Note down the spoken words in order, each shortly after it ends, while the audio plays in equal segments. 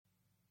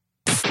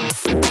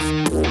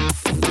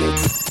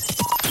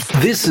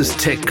This is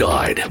Tech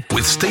Guide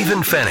with Stephen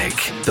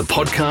Fennick, the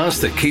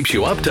podcast that keeps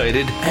you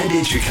updated and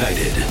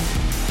educated.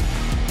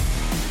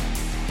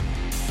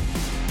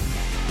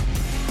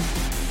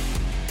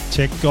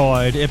 Tech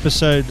Guide,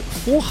 episode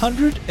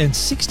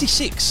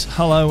 466.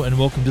 Hello and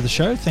welcome to the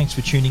show. Thanks for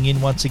tuning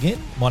in once again.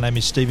 My name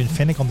is Stephen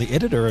Fennick. I'm the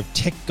editor of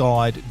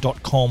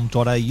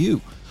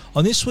techguide.com.au.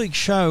 On this week's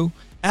show,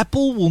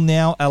 Apple will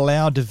now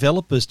allow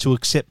developers to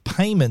accept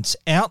payments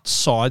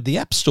outside the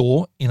App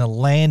Store in a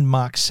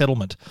landmark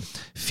settlement.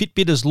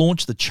 Fitbit has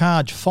launched the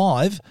Charge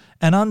 5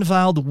 and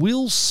unveiled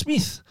Will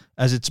Smith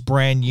as its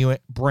brand new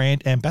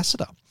brand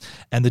ambassador,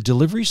 and the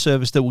delivery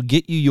service that will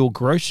get you your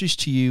groceries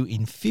to you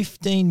in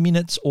 15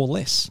 minutes or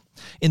less.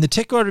 In the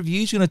Tech Guide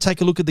reviews, we're going to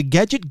take a look at the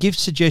gadget gift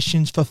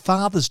suggestions for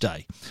Father's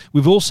Day.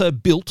 We've also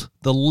built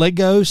the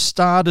Lego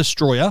Star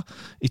Destroyer.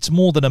 It's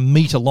more than a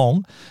metre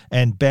long,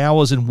 and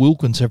Bowers and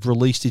Wilkins have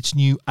released its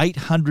new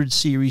 800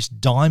 series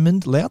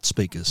Diamond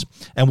loudspeakers.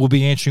 And we'll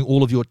be answering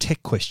all of your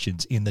tech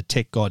questions in the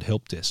Tech Guide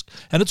help desk.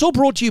 And it's all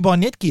brought to you by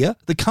Netgear,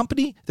 the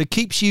company that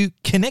keeps you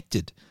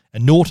connected,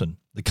 and Norton,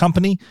 the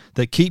company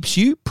that keeps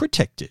you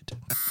protected.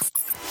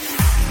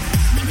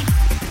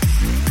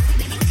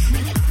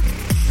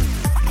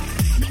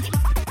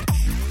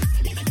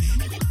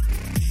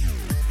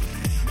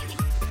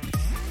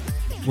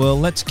 Well,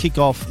 let's kick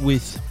off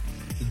with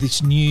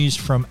this news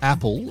from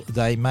Apple.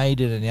 They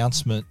made an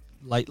announcement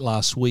late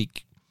last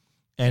week,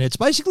 and it's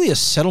basically a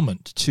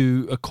settlement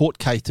to a court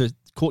case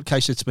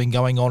that's been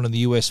going on in the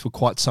US for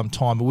quite some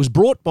time. It was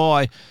brought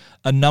by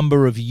a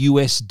number of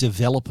US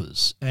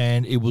developers,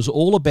 and it was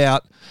all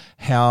about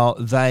how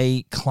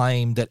they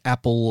claim that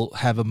Apple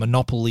have a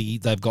monopoly.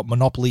 They've got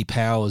monopoly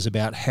powers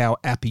about how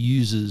app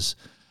users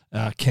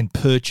can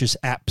purchase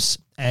apps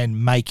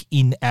and make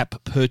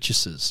in-app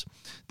purchases.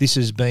 This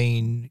has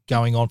been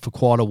going on for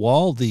quite a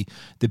while. The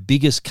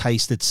biggest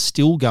case that's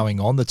still going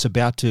on, that's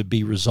about to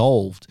be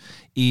resolved,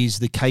 is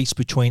the case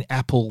between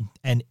Apple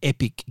and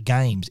Epic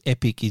Games.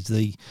 Epic is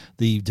the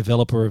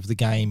developer of the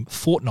game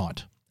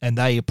Fortnite, and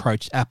they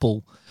approached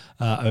Apple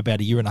about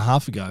a year and a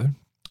half ago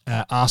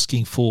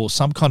asking for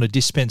some kind of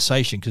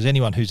dispensation, because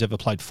anyone who's ever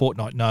played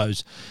Fortnite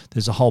knows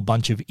there's a whole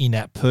bunch of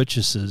in-app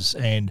purchases,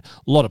 and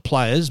a lot of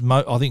players,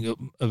 I think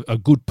a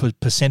good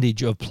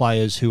percentage of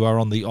players who are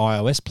on the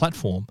iOS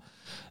platform,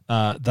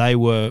 they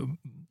were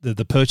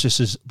the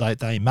purchases that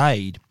they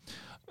made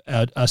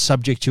are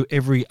subject to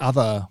every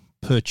other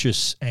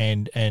purchase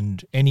and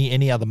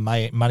any other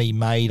money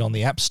made on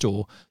the App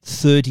Store.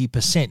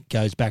 30%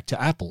 goes back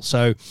to Apple.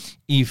 So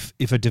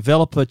if a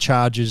developer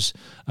charges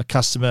a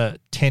customer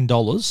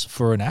 $10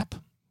 for an app,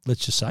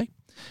 let's just say,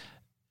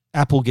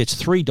 Apple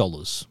gets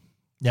 $3.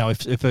 Now,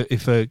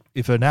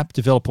 if an app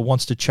developer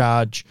wants to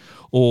charge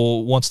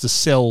or wants to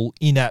sell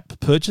in-app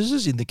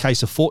purchases, in the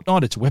case of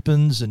Fortnite, it's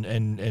weapons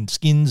and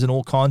skins and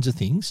all kinds of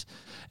things,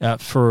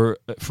 for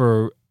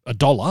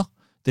 $1,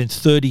 then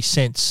 30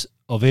 cents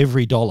of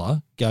every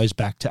dollar goes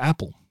back to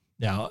Apple.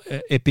 Now,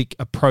 Epic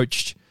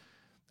approached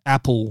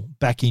Apple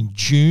back in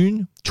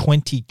June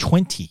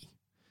 2020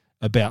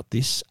 about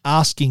this,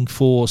 asking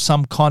for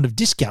some kind of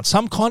discount,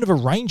 some kind of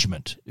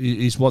arrangement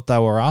is what they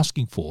were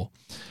asking for.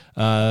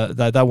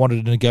 They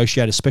wanted to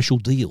negotiate a special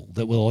deal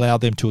that will allow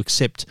them to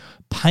accept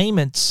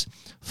payments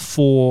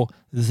for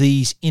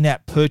these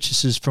in-app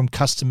purchases from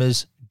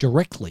customers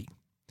directly.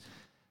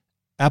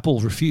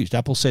 Apple refused.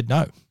 Apple said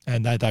no,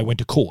 and they went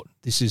to court.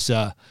 This is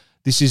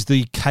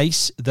the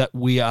case that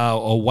we are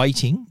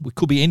awaiting. It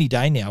could be any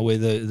day now, where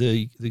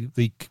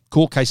the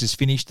court case is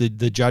finished.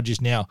 The judge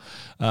is now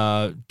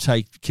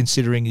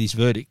considering his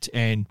verdict,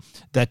 and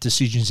that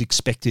decision is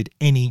expected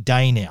any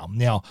day now.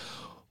 Now,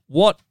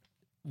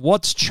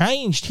 what's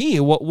changed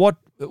here?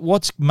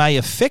 What may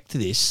affect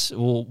this,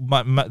 or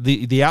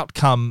the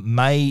outcome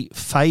may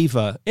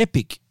favour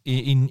Epic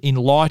in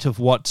light of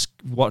what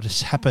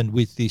has happened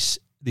with this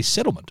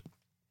settlement.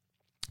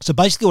 So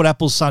basically, what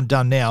Apple's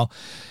done now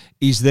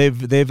is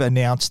they've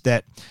announced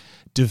that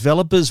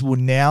developers will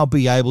now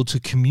be able to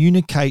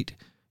communicate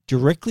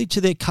directly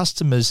to their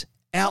customers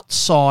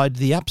outside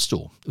the App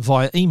Store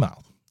via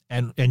email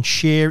and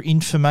share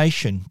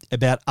information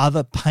about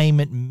other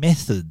payment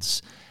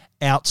methods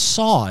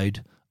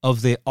outside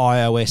of their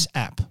iOS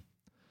app.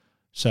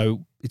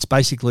 So it's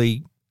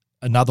basically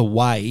another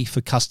way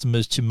for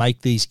customers to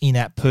make these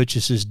in-app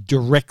purchases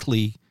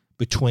directly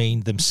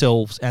between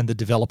themselves and the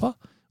developer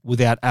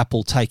without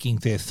Apple taking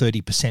their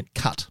 30%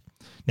 cut.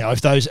 Now,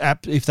 if those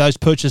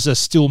purchases are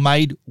still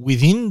made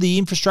within the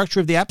infrastructure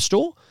of the App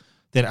Store,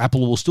 then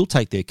Apple will still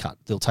take their cut.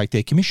 They'll take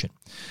their commission.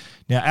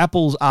 Now,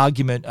 Apple's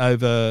argument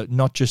over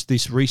not just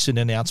this recent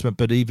announcement,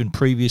 but even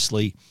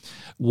previously,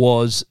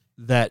 was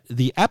that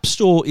the App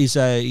Store is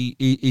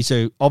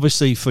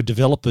obviously for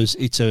developers,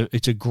 it's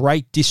a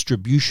great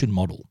distribution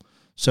model.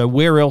 So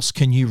where else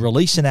can you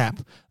release an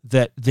app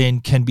that then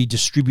can be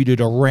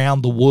distributed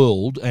around the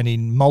world and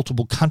in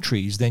multiple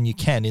countries than you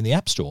can in the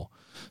App Store?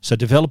 So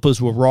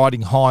developers were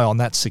riding high on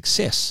that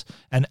success,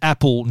 and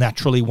Apple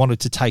naturally wanted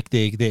to take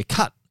their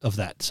cut of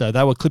that. So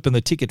they were clipping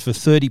the ticket for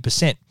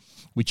 30%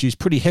 which is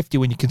pretty hefty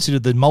when you consider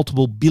the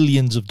multiple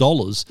billions of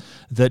dollars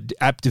that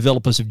app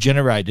developers have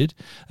generated.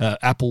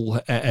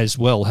 Apple as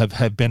well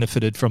have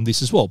benefited from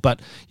this as well.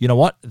 But you know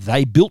what?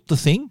 They built the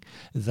thing.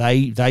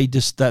 They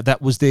just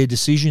that was their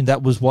decision.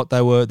 That was what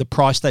the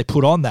price they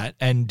put on that,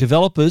 and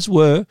developers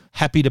were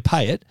happy to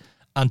pay it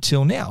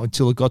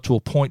until it got to a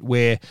point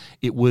where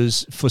it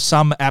was, for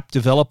some app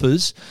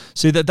developers.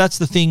 See, that's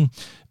the thing.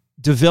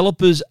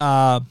 Developers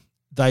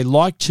they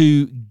like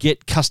to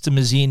get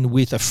customers in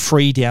with a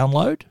free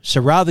download.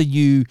 So rather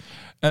you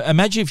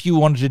imagine if you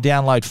wanted to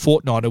download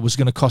Fortnite, it was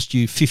going to cost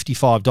you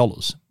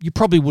 $55. You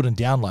probably wouldn't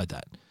download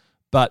that.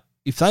 But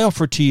if they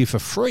offer it to you for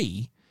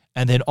free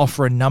and then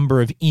offer a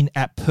number of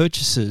in-app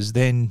purchases,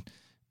 then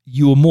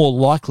you are more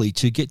likely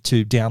to get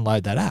to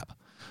download that app.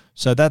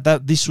 So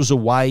that this was a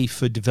way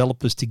for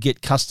developers to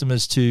get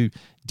customers to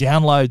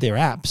download their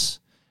apps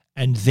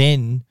and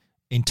then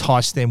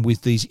entice them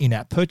with these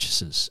in-app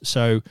purchases.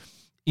 So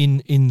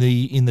in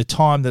the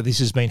time that this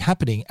has been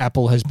happening,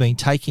 Apple has been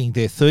taking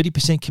their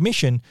 30%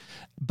 commission,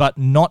 but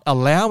not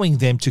allowing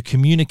them to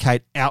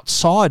communicate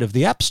outside of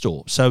the App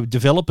Store. So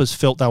developers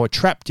felt they were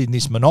trapped in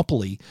this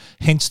monopoly.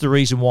 Hence the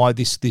reason why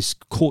this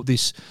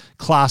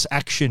class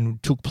action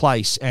took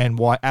place, and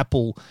why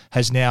Apple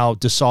has now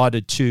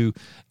decided to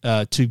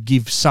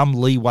give some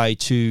leeway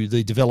to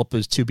the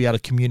developers to be able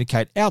to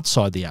communicate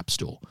outside the App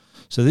Store.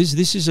 So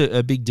this is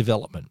a big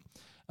development.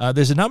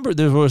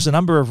 There was a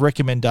number of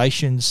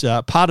recommendations.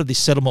 Part of this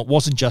settlement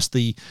wasn't just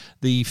the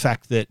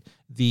fact that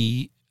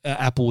the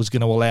Apple was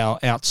going to allow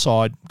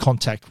outside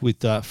contact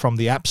with from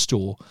the App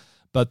Store,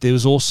 but there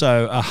was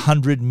also a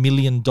 $100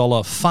 million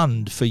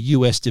fund for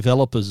US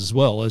developers as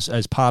well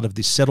as part of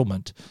this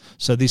settlement.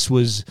 So this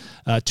was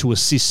to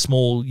assist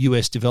small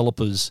US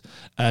developers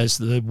as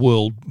the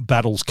world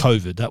battles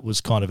COVID. That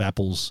was kind of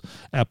Apple's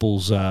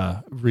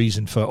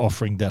reason for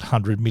offering that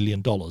 $100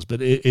 million.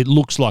 But it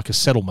looks like a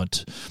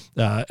settlement,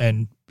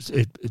 and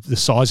the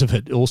size of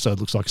it also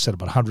looks like a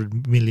settlement.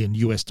 $100 million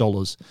US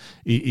dollars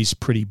is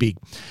pretty big.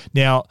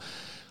 Now,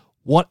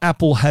 what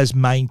Apple has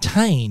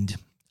maintained,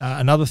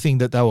 another thing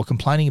that they were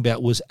complaining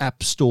about was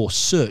App Store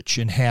search,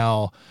 and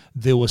how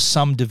there were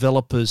some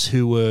developers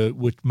who were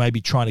maybe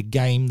trying to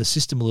game the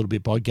system a little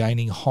bit by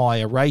gaining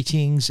higher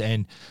ratings.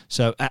 And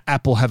so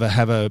Apple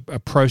have a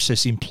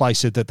process in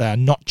place that they are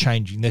not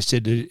changing. They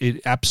said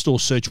App Store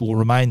search will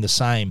remain the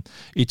same.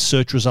 Its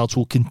search results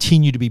will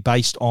continue to be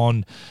based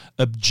on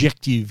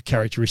objective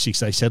characteristics,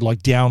 they said,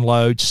 like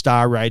download,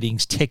 star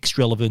ratings, text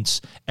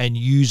relevance, and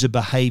user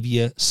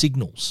behavior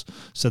signals.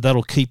 So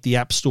that'll keep the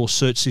App Store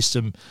search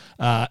system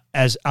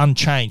as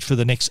unchanged for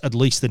at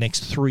least the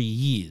next 3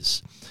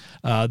 years.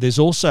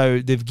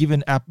 They've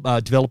given app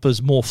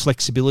developers more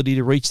flexibility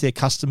to reach their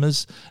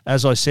customers,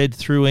 as I said,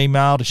 through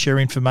email to share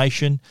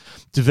information.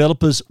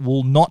 Developers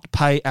will not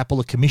pay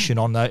Apple a commission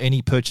on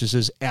any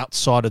purchases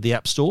outside of the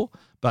App Store,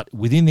 but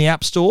within the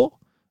App Store,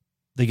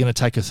 they're going to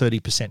take a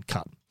 30%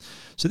 cut.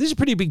 So this is a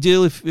pretty big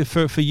deal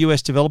for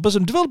US developers,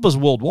 and developers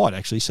worldwide,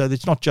 actually. So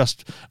it's not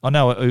just, I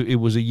know it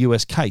was a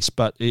US case,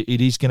 but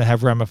it is going to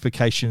have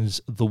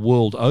ramifications the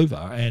world over,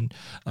 and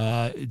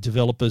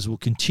developers will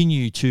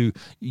continue to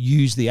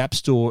use the App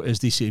Store as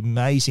this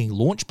amazing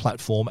launch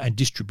platform and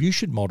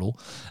distribution model.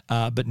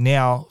 But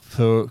now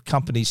for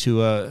companies who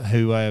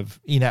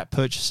have in-app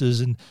purchases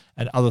and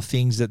other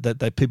things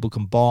that people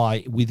can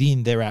buy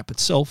within their app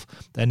itself,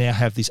 they now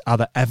have this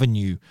other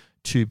avenue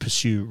to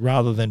pursue.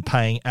 Rather than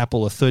paying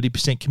Apple a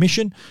 30%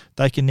 commission,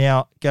 they can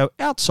now go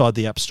outside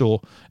the App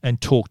Store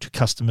and talk to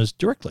customers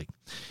directly.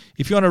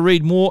 If you want to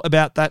read more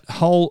about that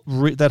whole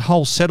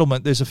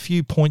settlement, there's a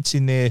few points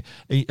in there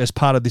as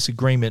part of this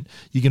agreement.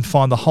 You can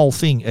find the whole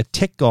thing at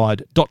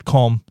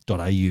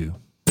techguide.com.au.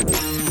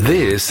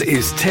 This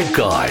is Tech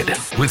Guide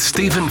with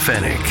Stephen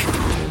Fennick.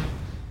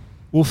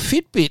 Well,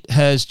 Fitbit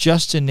has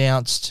just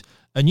announced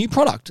a new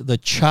product, the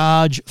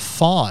Charge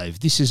 5.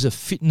 This is a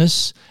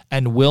fitness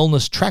and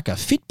wellness tracker.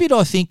 Fitbit,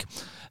 I think,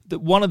 that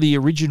one of the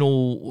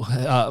original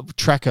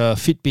tracker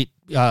Fitbit,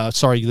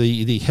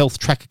 the health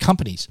tracker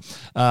companies.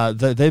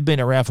 They've been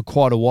around for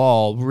quite a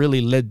while,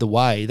 really led the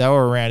way. They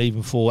were around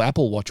even before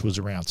Apple Watch was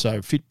around. So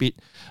Fitbit,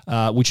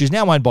 which is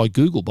now owned by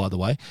Google, by the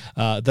way,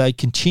 they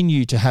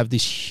continue to have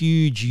this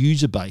huge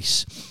user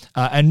base.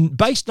 And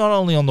based not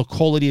only on the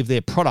quality of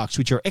their products,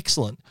 which are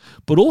excellent,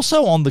 but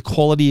also on the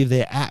quality of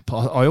their app.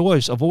 I've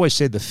always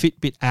said the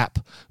Fitbit app,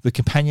 the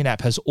companion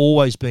app, has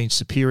always been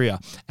superior.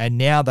 And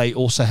now they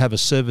also have a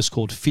service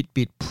called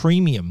Fitbit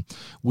Premium,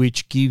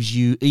 which gives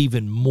you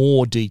even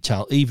more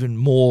detail, even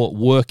more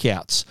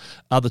workouts,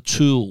 other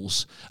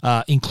tools,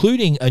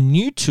 including a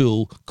new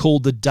tool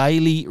called the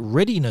Daily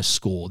Readiness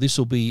Score. This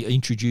will be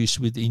introduced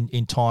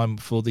in time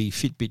for the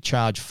Fitbit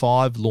Charge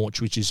 5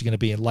 launch, which is going to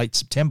be in late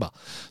September.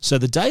 So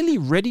the Daily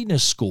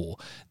Readiness Score,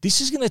 this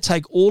is going to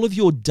take all of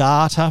your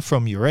data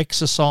from your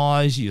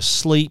exercise, your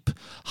sleep,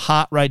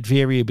 heart rate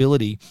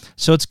variability.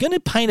 So it's going to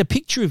paint a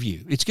picture of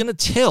you. It's going to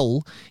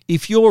tell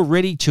if you're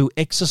ready to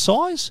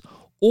exercise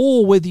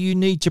or whether you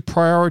need to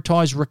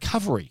prioritize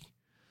recovery.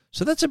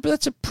 So that's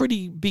a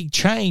pretty big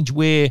change,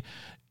 where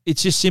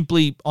it's just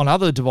simply on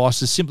other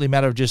devices, simply a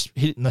matter of just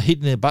hitting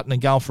the button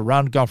and going for a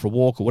run, going for a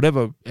walk, or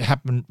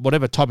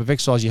whatever type of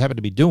exercise you happen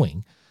to be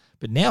doing.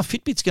 But now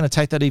Fitbit's going to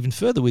take that even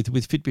further with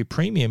Fitbit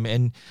Premium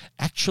and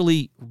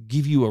actually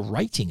give you a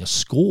rating, a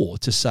score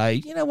to say,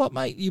 you know what,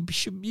 mate,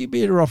 you're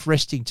better off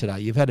resting today.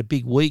 You've had a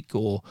big week,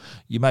 or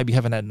you maybe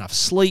haven't had enough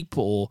sleep,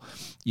 or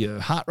your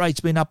heart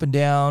rate's been up and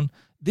down.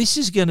 This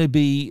is going to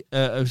be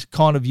a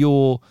kind of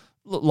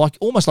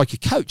almost like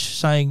your coach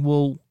saying,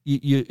 well,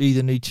 you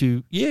either need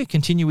to,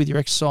 continue with your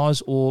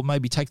exercise or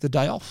maybe take the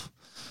day off.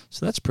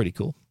 So that's pretty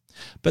cool.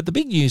 But the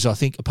big news, I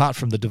think, apart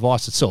from the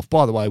device itself,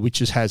 by the way, which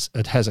has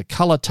a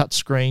colour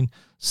touchscreen,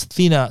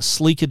 thinner,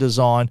 sleeker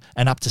design,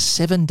 and up to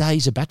 7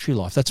 days of battery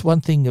life. That's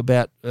one thing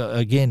about,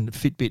 again,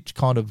 Fitbit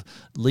kind of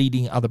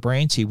leading other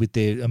brands here with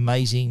their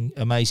amazing,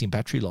 amazing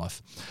battery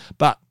life.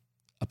 But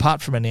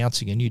apart from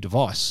announcing a new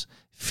device,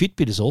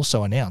 Fitbit has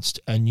also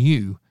announced a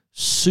new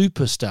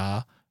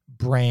superstar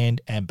brand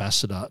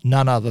ambassador,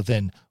 none other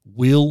than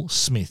Will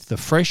Smith, the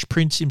Fresh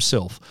Prince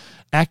himself,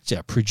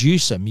 actor,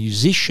 producer,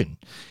 musician.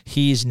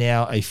 He is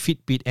now a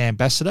Fitbit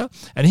ambassador,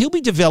 and he'll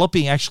be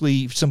developing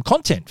actually some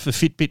content for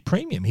Fitbit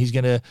Premium. He's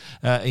going to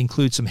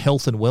include some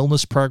health and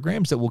wellness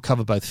programs that will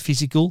cover both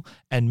physical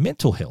and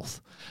mental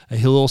health.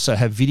 He'll also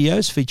have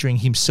videos featuring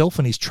himself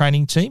and his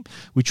training team,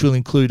 which will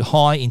include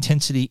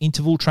high-intensity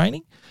interval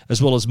training,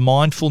 as well as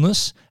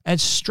mindfulness and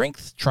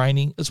strength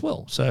training as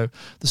well. So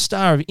the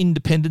star of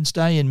Independence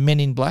Day and Men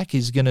in Black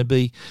is going to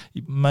be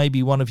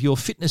maybe one of your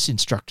fitness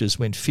instructors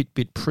when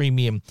Fitbit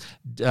Premium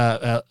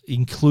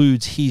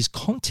includes his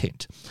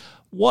content.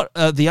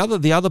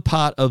 The other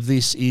part of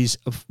this is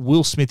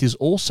Will Smith is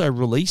also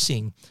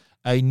releasing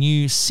a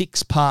new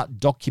 6-part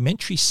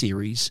documentary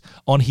series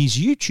on his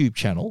YouTube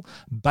channel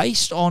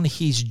based on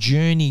his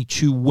journey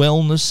to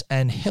wellness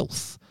and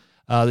health.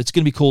 It's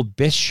going to be called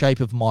Best Shape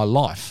of My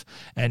Life.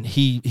 And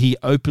he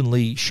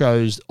openly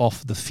shows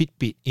off the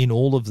Fitbit in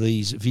all of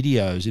these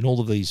videos, in all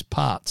of these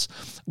parts,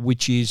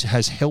 which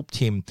has helped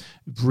him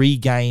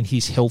regain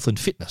his health and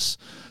fitness.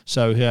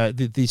 So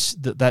that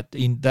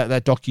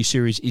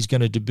docuseries is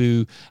going to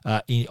debut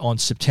on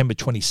September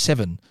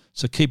 27.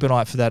 So keep an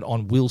eye out for that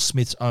on Will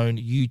Smith's own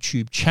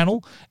YouTube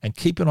channel, and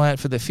keep an eye out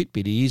for the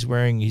Fitbit. He is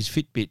wearing his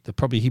Fitbit.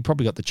 He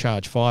probably got the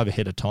Charge 5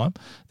 ahead of time.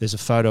 There's a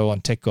photo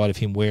on Tech Guide of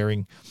him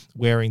wearing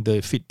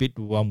the Fitbit,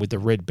 one with the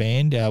red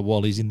band,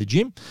 while he's in the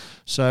gym.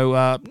 So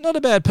not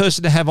a bad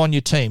person to have on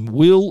your team.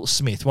 Will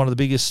Smith, one of the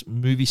biggest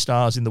movie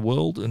stars in the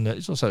world, and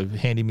he's also a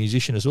handy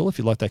musician as well, if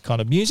you like that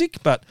kind of music.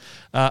 But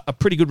a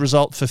pretty good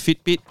result for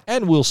Fitbit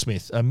and Will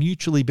Smith, a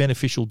mutually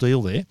beneficial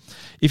deal there.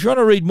 If you want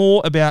to read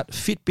more about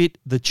Fitbit,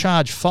 the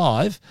Charge 5,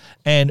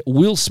 and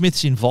Will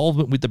Smith's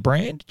involvement with the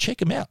brand, check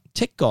them out,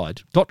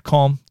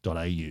 techguide.com.au.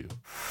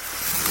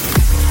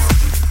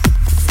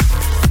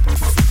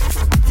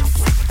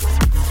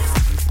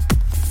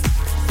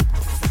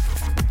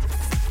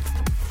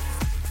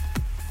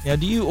 Now,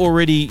 do you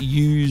already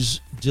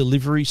use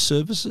delivery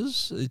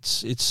services?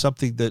 It's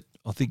something that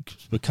I think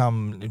has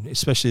become,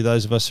 especially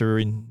those of us who are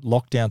in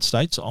lockdown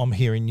states. I'm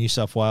here in New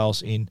South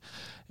Wales in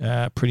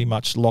pretty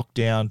much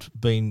lockdown,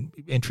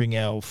 entering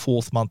our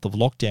 4th month of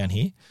lockdown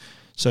here.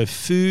 So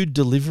food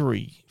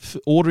delivery,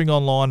 ordering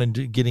online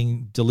and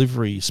getting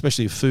delivery,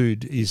 especially of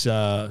food, is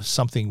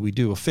something we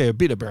do a fair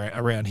bit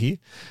around here,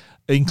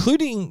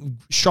 including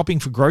shopping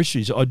for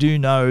groceries. I do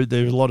know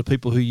there are a lot of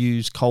people who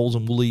use Coles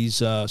and Woolies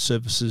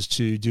services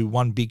to do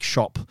one big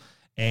shop,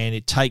 and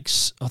it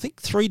takes, I think,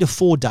 3 to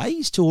 4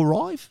 days to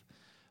arrive.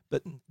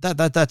 But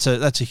that's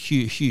a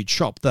huge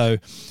shop, though.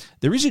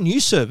 There is a new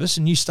service,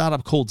 a new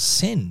startup called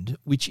Send,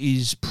 which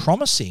is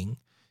promising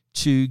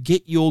to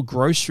get your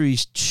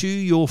groceries to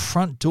your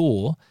front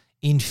door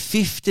in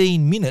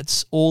 15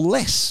 minutes or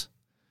less.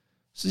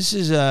 So this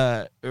is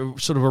a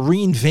sort of a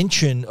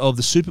reinvention of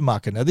the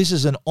supermarket. Now, this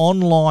is an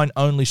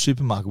online-only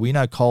supermarket. We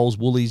know Coles,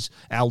 Woolies,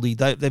 Aldi,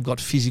 they've got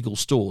physical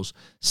stores.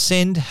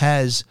 Send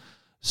has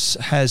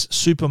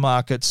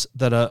supermarkets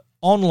that are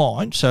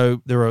online,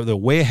 so there are the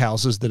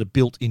warehouses that are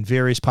built in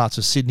various parts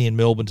of Sydney and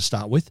Melbourne to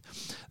start with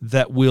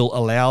that will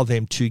allow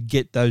them to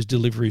get those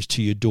deliveries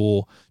to your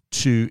door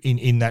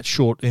in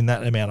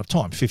that amount of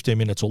time, 15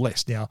 minutes or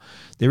less. Now,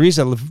 there is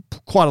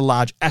quite a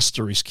large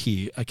asterisk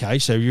here, okay?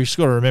 So you've just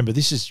got to remember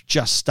this is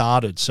just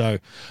started. So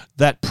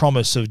that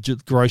promise of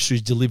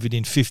groceries delivered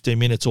in 15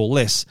 minutes or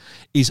less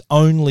is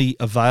only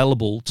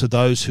available to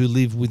those who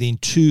live within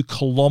 2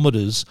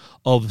 kilometres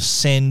of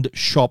Send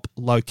shop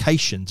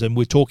locations. And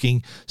we're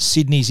talking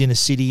Sydney's inner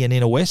city and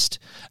inner west,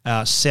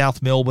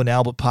 South Melbourne,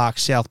 Albert Park,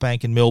 South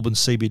Bank and Melbourne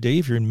CBD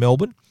if you're in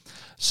Melbourne.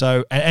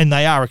 So, and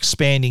they are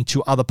expanding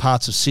to other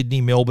parts of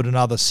Sydney, Melbourne, and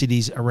other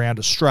cities around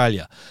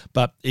Australia.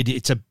 But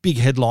it's a big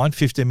headline,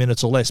 15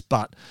 minutes or less.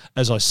 But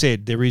as I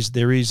said, there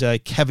is a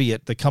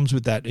caveat that comes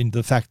with that in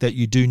the fact that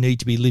you do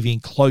need to be living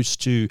close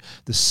to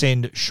the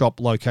Send shop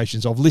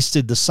locations. I've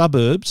listed the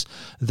suburbs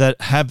that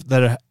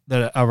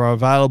that are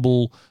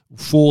available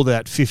for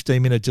that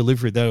 15-minute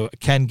delivery. They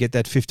can get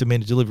that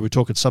 15-minute delivery. We're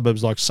talking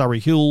suburbs like Surrey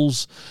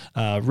Hills,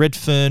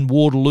 Redfern,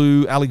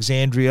 Waterloo,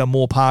 Alexandria,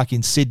 Moore Park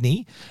in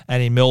Sydney,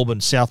 and in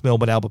Melbourne, South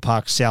Melbourne, Albert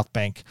Park, South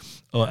Bank,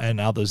 and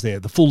others there.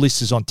 The full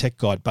list is on Tech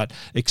Guide, but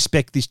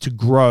expect this to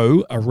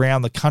grow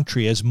around the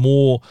country as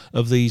more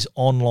of these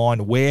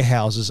online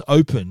warehouses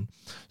open.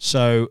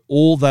 So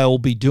all they'll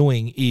be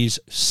doing is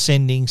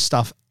sending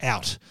stuff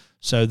out.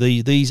 So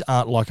these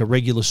aren't like a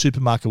regular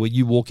supermarket where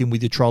you walk in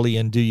with your trolley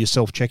and do your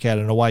self-checkout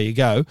and away you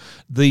go.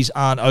 These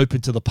aren't open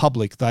to the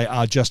public. They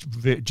are just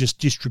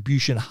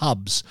distribution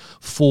hubs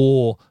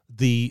for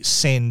the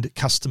send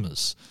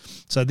customers.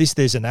 So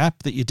there's an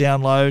app that you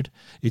download.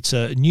 It's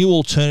a new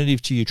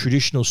alternative to your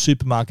traditional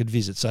supermarket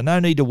visit. So no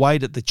need to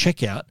wait at the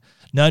checkout.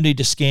 No need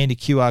to scan the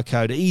QR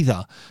code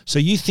either. So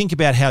you think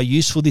about how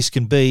useful this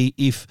can be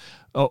if,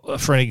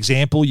 for an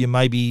example, you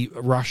may be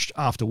rushed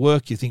after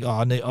work. You think,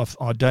 I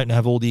don't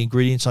have all the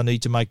ingredients I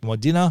need to make my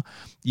dinner.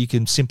 You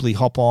can simply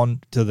hop on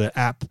to the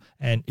app,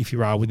 and if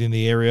you are within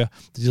the area,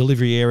 the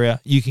delivery area,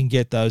 you can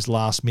get those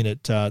last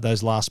minute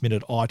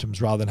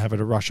items rather than having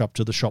to rush up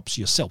to the shops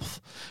yourself.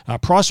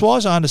 Price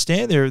wise, I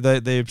understand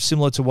they're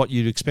similar to what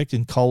you'd expect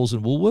in Coles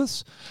and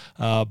Woolworths,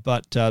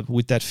 but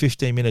with that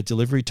 15-minute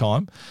delivery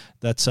time,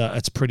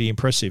 that's pretty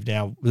impressive.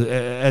 Now,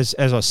 as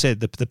I said,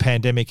 the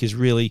pandemic has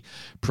really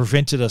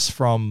prevented us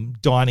from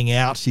dining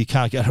out. You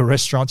can't go to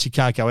restaurants. You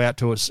can't go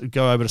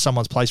over to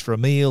someone's place for a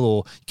meal,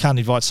 or you can't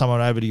invite someone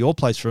over to your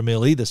place for a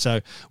meal either. So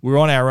we're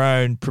on our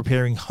own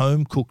preparing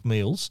home cooked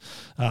meals.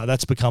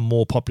 That's become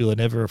more popular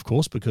than ever, of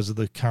course, because of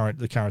the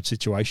current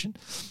situation.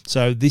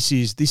 So this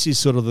is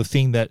sort of the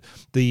thing that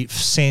the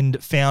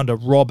Send founder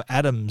Rob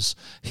Adams,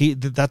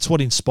 that's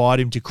what inspired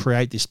him to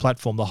create this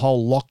platform. The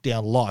whole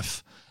lockdown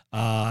life.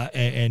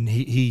 And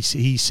he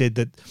said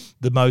that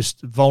the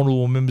most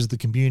vulnerable members of the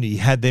community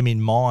had them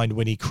in mind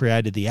when he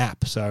created the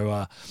app.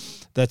 So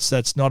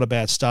that's not a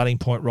bad starting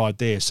point right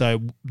there.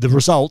 So the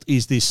result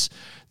is this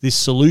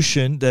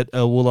solution that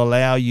will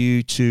allow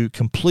you to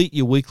complete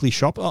your weekly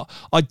shop.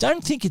 I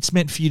don't think it's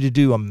meant for you to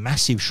do a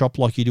massive shop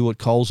like you do at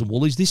Coles and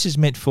Woolies. This is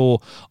meant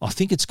for, I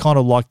think it's kind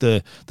of like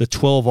the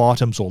 12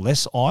 items or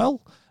less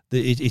aisle.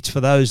 It's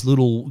for those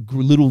little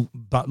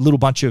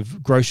bunch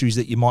of groceries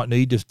that you might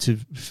need to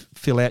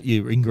fill out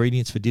your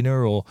ingredients for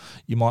dinner, or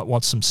you might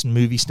want some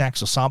movie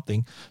snacks or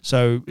something.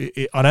 So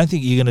I don't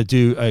think you're going to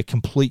do a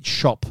complete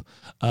shop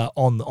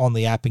on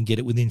the app and get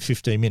it within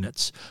 15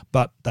 minutes.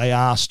 But they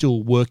are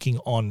still working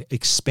on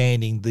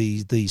expanding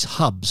these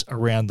hubs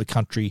around the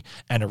country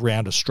and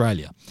around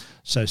Australia.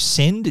 So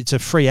Send, it's a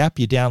free app.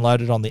 You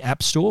download it on the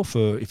App Store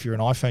if you're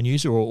an iPhone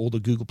user, or the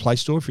Google Play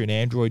Store if you're an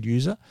Android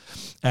user.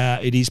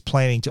 It is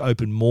planning to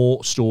open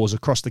more stores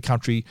across the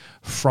country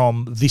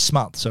from this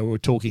month. So we're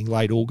talking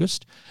late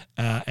August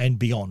and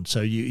beyond.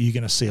 So you're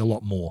going to see a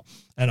lot more.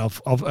 And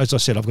as I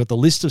said, I've got the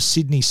list of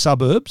Sydney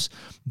suburbs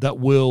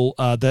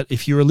that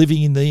if you're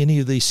living in any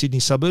of these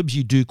Sydney suburbs,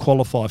 you do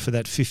qualify for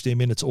that 15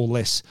 minutes or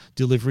less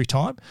delivery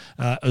time,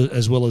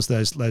 as well as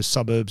those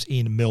suburbs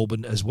in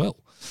Melbourne as well.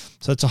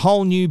 So it's a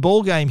whole new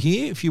ball game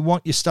here. If you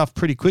want your stuff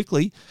pretty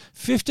quickly,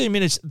 15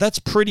 minutes, that's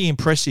pretty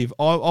impressive.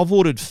 I've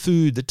ordered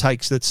food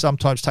that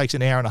sometimes takes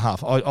an hour and a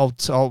half. I'll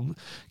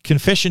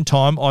confession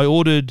time, I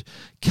ordered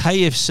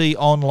KFC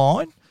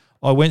online.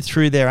 I went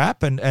through their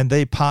app, and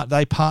they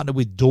partnered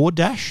with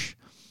DoorDash,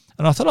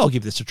 and I thought I'll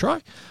give this a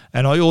try.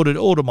 And I ordered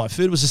my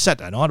food. It was a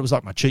Saturday night. It was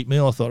like my cheat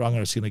meal. I thought I'm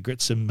just going to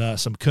get some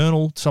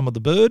kernel, some of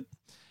the bird,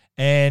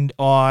 and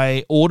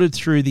I ordered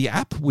through the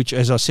app, which,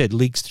 as I said,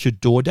 links to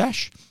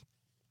DoorDash.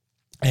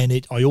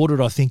 And I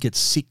ordered, I think, at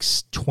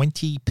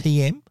 6:20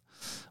 p.m.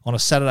 on a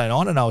Saturday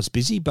night, and I was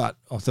busy, but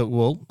I thought,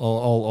 well,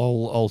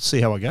 I'll see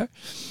how I go.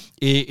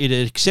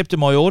 It accepted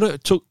my order,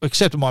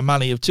 accepted my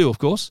money too, of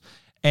course,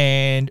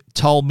 and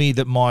told me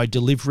that my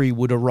delivery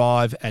would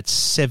arrive at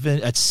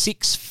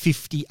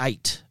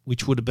 6:58,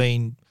 which would have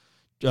been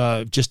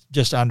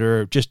just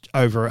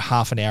over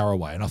half an hour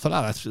away. And I thought,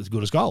 that's as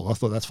good as gold. I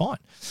thought that's fine.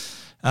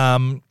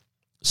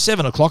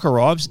 7 o'clock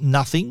arrives,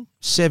 nothing.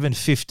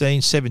 7:15,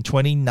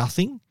 7:20,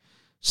 nothing.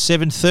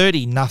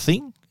 7:30,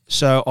 nothing.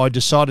 So I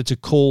decided to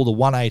call the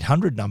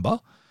 1-800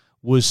 number,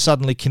 was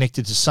suddenly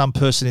connected to some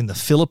person in the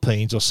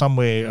Philippines or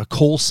somewhere, a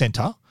call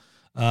center,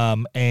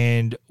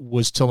 and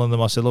was telling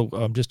them, I said, look,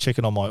 I'm just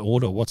checking on my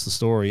order. What's the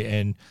story?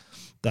 And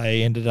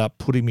they ended up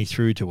putting me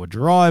through to a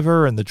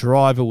driver, and the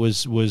driver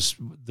was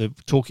in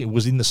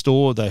the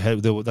store. They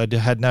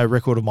had no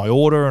record of my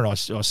order, and I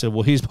said,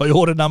 well, here's my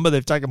order number.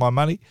 They've taken my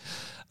money.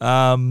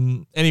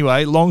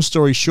 Anyway, long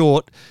story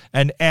short,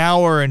 an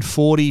hour and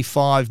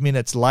 45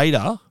 minutes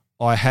later,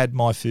 I had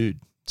my food.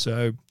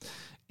 So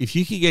if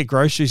you can get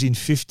groceries in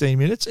 15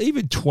 minutes,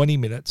 even 20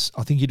 minutes,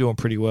 I think you're doing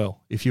pretty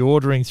well. If you're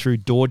ordering through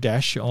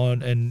DoorDash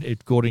and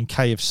ordering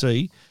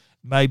KFC,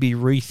 maybe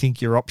rethink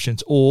your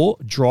options or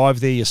drive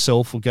there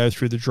yourself or go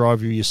through the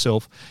drive-through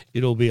yourself.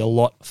 It'll be a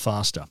lot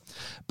faster.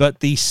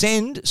 But the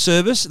Send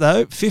service,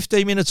 though,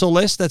 15 minutes or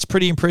less, that's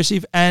pretty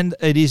impressive, and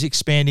it is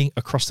expanding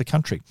across the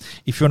country.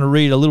 If you want to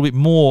read a little bit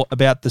more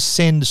about the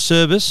Send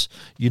service,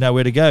 you know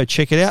where to go.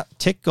 Check it out,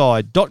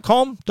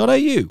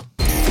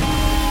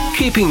 techguide.com.au.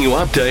 Keeping you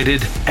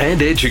updated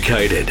and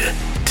educated.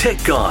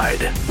 Tech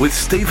Guide with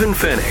Stephen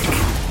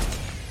Fennick.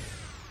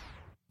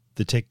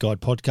 The Tech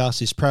Guide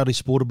podcast is proudly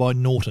supported by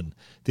Norton.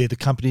 They're the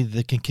company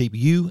that can keep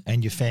you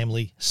and your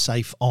family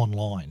safe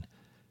online.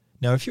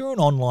 Now, if you're an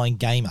online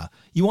gamer,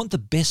 you want the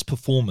best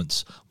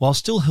performance while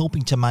still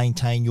helping to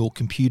maintain your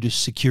computer's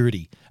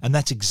security, and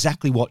that's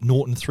exactly what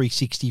Norton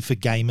 360 for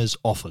Gamers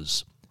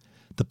offers.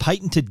 The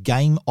patented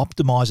Game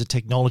Optimizer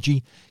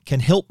technology can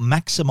help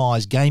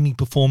maximize gaming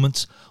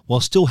performance while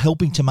still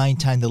helping to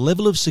maintain the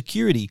level of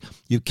security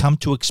you've come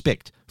to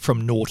expect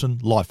from Norton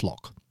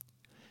LifeLock.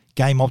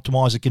 Game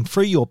Optimizer can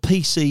free your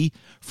PC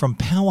from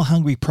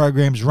power-hungry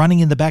programs running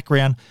in the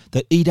background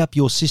that eat up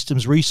your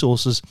system's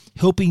resources,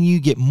 helping you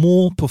get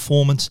more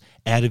performance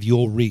out of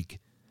your rig.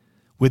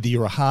 Whether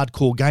you're a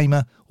hardcore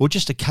gamer or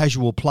just a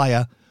casual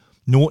player,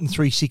 Norton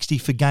 360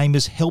 for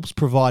Gamers helps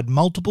provide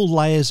multiple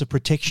layers of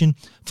protection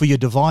for your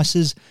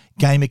devices,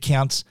 game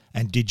accounts,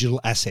 and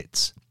digital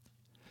assets.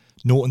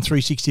 Norton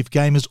 360 for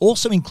Gamers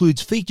also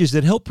includes features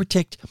that help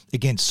protect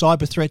against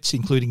cyber threats,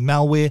 including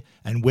malware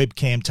and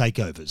webcam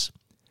takeovers.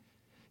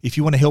 If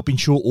you want to help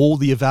ensure all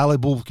the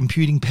available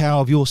computing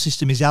power of your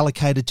system is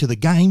allocated to the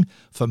game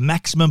for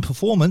maximum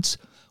performance,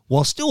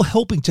 while still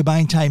helping to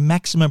maintain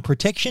maximum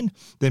protection,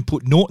 then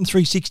put Norton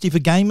 360 for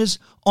Gamers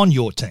on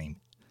your team.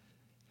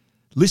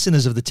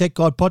 Listeners of the Tech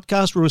Guide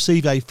podcast will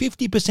receive a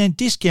 50%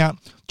 discount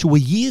to a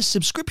year's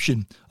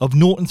subscription of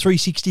Norton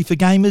 360 for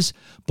Gamers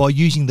by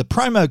using the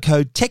promo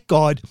code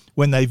TechGuide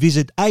when they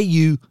visit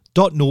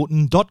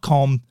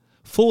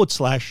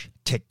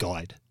au.norton.com/Tech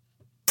Guide.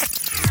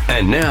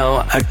 And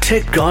now, a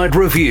Tech Guide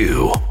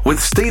review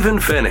with Stephen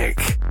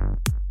Fennick.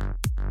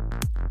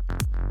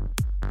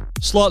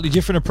 Slightly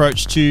different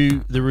approach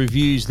to the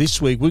reviews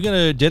this week. We're going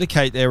to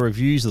dedicate our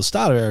reviews, the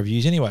start of our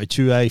reviews anyway,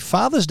 to a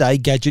Father's Day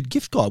gadget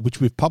gift guide,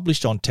 which we've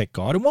published on Tech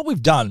Guide. And what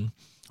we've done,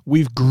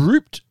 we've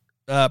grouped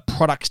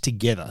products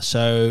together.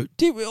 So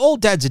all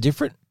dads are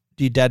different.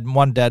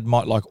 One dad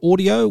might like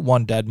audio,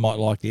 one dad might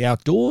like the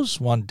outdoors,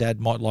 one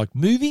dad might like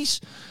movies,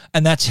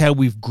 and that's how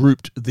we've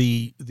grouped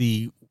the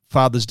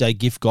Father's Day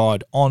gift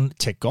guide on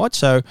Tech Guide.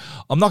 So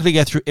I'm not going to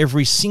go through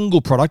every single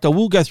product. I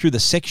will go through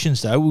the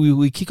sections though.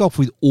 We kick off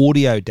with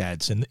audio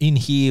dads, and in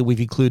here we've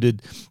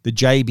included the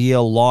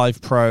JBL Live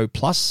Pro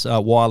Plus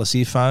wireless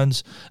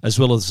earphones, as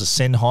well as the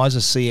Sennheiser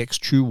CX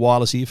True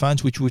wireless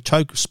earphones, which we've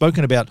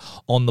spoken about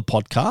on the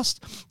podcast.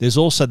 There's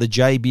also the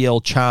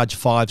JBL Charge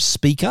 5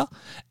 speaker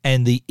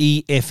and the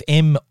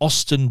EFM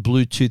Austin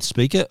Bluetooth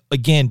speaker.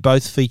 Again,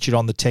 both featured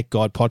on the Tech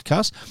Guide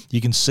podcast.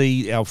 You can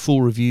see our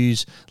full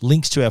reviews,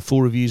 links to our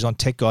full reviews on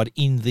Tech Guide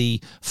in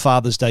the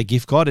Father's Day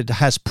gift guide. It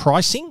has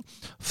pricing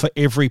for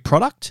every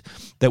product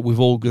that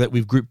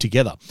we've grouped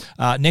together.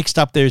 Next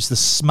up, there's the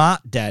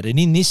Smart Dad, and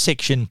in this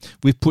section,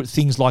 we've put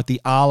things like the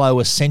Arlo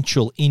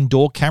Essential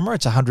indoor camera.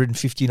 It's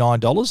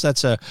 $159.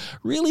 That's a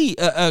really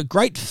a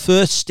great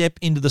first step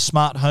into the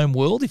smart home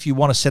world if you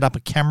want to set up a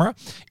camera.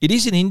 It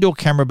is an indoor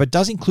camera, but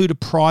does include a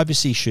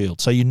privacy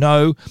shield, so you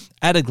know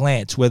at a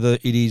glance whether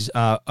it is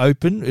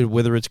open,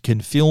 whether it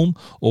can film,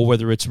 or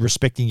whether it's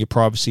respecting your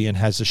privacy and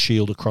has a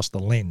shield across the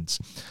lens.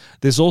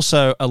 There's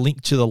also a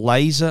link to the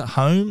Laser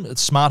Home,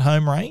 smart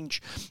home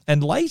range,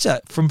 and Laser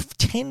from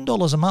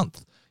 $10 a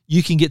month.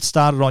 You can get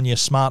started on your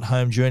smart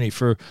home journey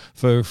for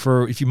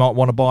if you might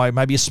want to buy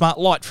maybe a smart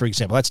light, for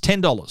example. That's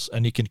 $10,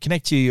 and you can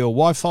connect to your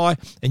Wi-Fi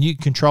and you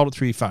can control it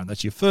through your phone.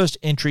 That's your first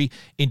entry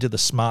into the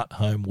smart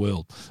home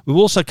world. We've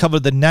also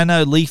covered the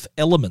Nano Leaf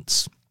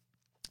Elements.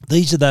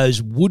 These are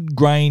those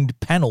wood-grained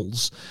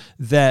panels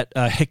that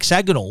are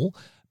hexagonal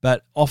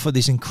but offer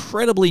this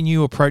incredibly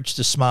new approach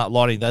to smart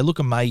lighting. They look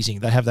amazing.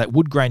 They have that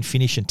wood grain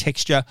finish and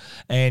texture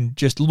and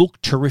just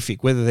look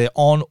terrific, whether they're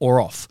on or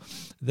off.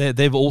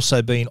 They've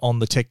also been on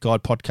the Tech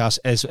Guide podcast,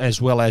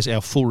 as well as our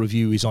full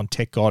review is on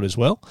Tech Guide as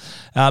well.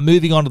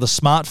 Moving on to the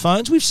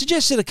smartphones, we've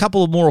suggested a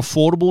couple of more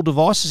affordable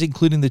devices,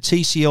 including the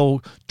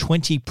TCL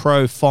 20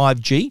 Pro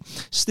 5G.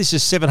 So this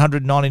is a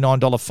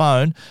 $799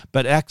 phone,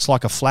 but acts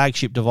like a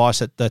flagship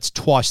device that's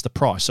twice the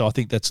price. So I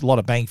think that's a lot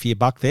of bang for your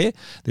buck there.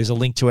 There's a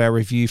link to our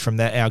review from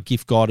our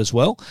gift guide as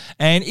well.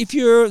 And if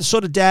you're a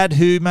sort of dad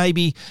who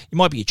maybe you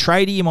might be a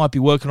tradie, you might be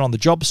working on the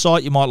job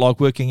site, you might like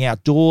working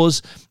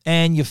outdoors,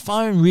 and your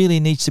phone really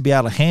needs to be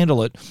able to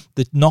handle it,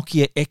 the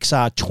Nokia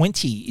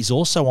XR20 is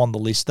also on the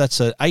list. That's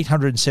an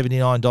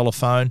 $879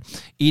 phone.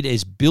 It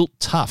is built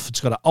tough.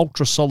 It's got an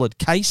ultra-solid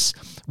case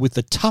with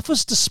the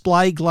toughest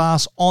display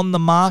glass on the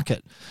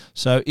market.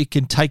 So it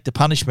can take the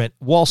punishment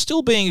while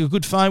still being a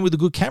good phone with a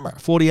good camera.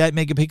 48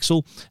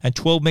 megapixel and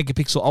 12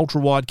 megapixel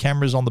ultra-wide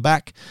cameras on the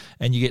back,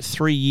 and you get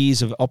 3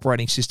 years of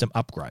operating system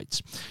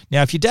upgrades.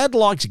 Now, if your dad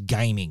likes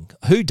gaming,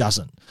 who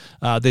doesn't?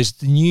 There's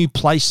the new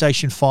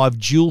PlayStation 5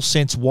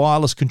 DualSense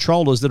wireless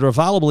controllers that are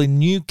available in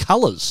new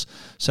colours.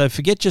 So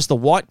forget just the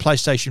white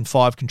PlayStation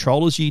 5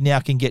 controllers. You now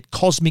can get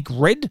Cosmic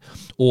Red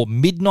or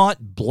Midnight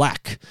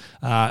Black.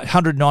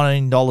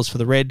 $119 for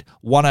the red,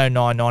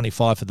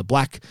 $109.95 for the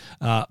black.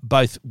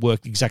 Both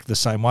work exactly the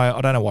same way.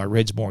 I don't know why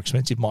red's more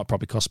expensive. Might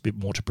probably cost a bit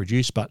more to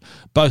produce, but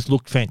both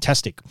look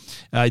fantastic.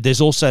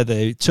 There's also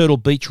the Turtle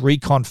Beach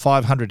Recon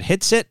 500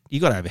 headset. You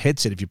got to have a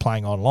headset if you're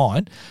playing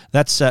online.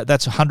 That's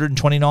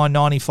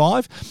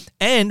 $129.95.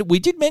 And we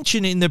did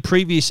mention in the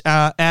previous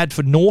ad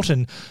for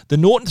Norton, the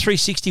Norton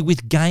 360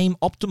 with Game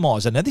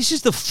Optimizer. Now, this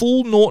is the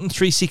full Norton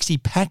 360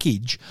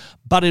 package,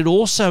 but it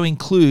also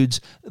includes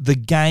the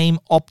Game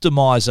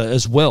Optimizer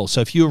as well.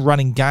 So if you're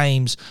running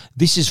games,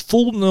 this is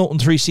full Norton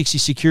 360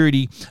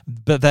 security,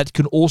 but that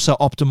can also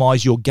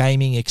optimize your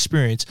gaming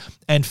experience.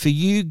 And for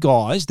you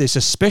guys, there's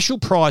a special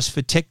price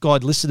for Tech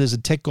Guide listeners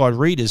and Tech Guide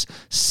readers,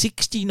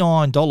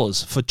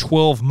 $69 for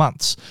 12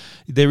 months.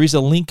 There is a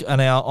link on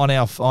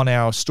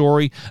our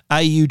story,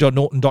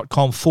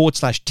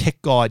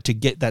 au.norton.com/tech guide to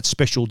get that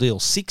special deal.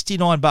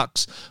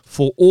 $69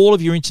 for all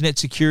of your internet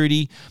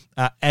security,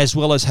 as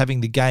well as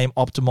having the Game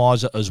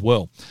Optimizer as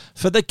well.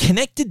 For the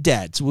connected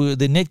dads,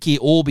 the Netgear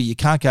Orbi, you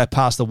can't go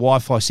past the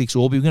Wi-Fi 6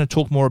 Orbi. We're going to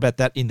talk more about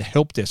that in the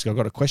help desk. I've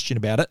got a question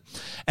about it.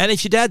 And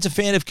if your dad's a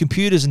fan of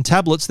computers and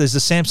tablets, there's the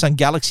Samsung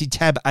Galaxy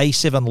Tab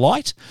A7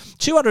 Lite,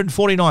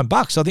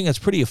 $249. I think that's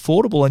pretty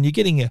affordable, and you're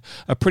getting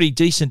a pretty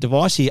decent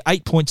device here.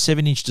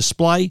 8.7-inch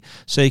display,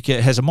 so it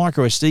has a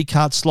micro SD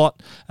card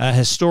slot,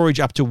 has storage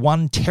up to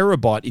 1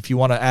 terabyte if you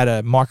want to add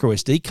a micro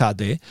SD card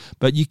there.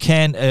 But you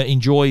can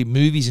enjoy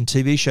movies and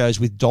TV shows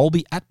with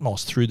Dolby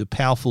Atmos through the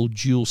powerful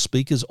dual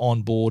speakers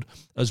on board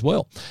as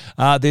well.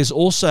 There's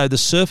also the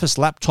Surface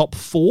Laptop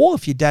 4.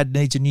 If your dad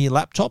needs a new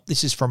laptop,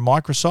 this is from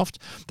Microsoft.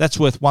 That's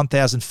worth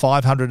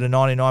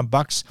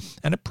 $1,599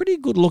 and a pretty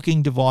good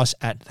looking device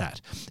at that.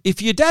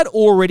 If your dad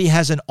already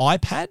has an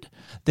iPad,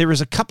 there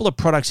is a couple of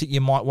products that you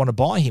might want to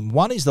buy him.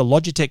 One is the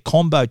Logitech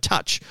Combo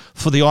Touch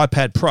for the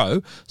iPad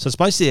Pro. So it's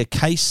basically a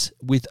case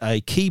with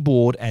a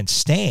keyboard and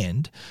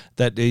stand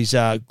that is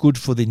good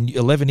for the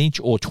 11-inch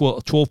or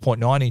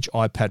 12.9-inch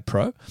iPad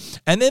Pro.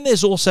 And then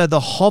there's also the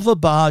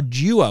Hoverbar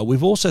Duo.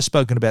 We've also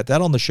spoken about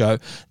that on the show.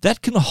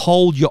 That can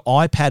hold your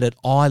iPad at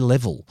eye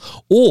level.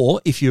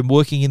 Or if you're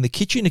working in the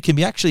kitchen, it can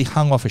be actually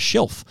hung off a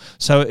shelf.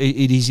 So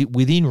it is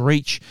within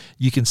reach.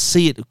 You can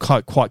see it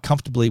quite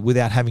comfortably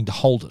without having to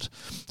hold it.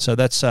 So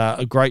that's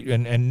a great,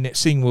 and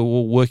seeing we're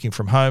all working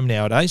from home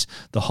nowadays,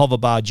 the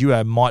Hoverbar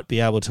Duo might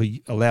be able to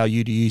allow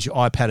you to use your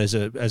iPad as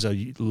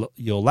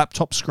your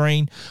laptop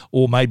screen,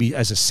 or maybe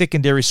as a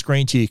secondary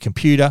screen to your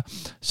computer.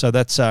 So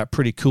that's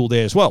pretty cool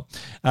there as well.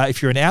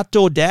 If you're an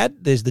outdoor dad,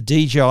 there's the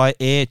DJI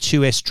Air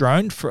 2S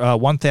drone for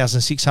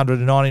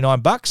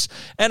 $1,699.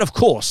 And of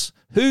course,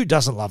 who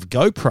doesn't love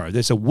GoPro?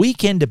 There's a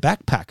Weekender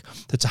backpack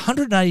that's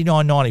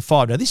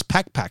 $189.95. Now, this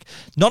backpack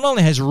not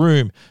only has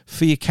room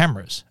for your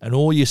cameras and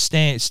all your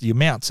stands, your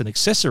mounts and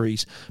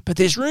accessories, but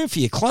there's room for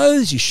your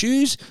clothes, your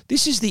shoes.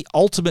 This is the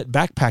ultimate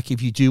backpack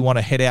if you do want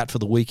to head out for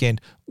the weekend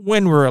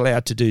when we're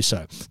allowed to do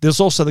so. There's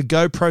also the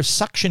GoPro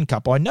suction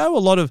cup. I know a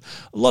lot of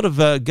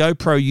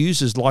GoPro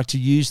users like to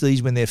use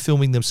these when they're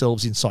filming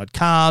themselves inside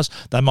cars.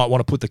 They might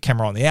want to put the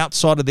camera on the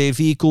outside of their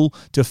vehicle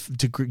to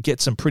get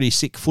some pretty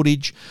sick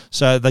footage.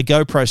 So the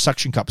GoPro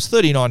suction cups,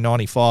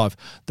 $39.95.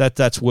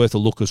 That's worth a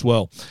look as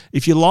well.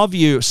 If you love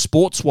your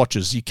sports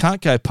watches, you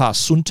can't go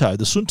past Sunto.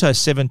 The Sunto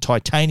 7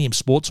 titanium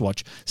sports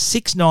watch,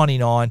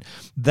 $699.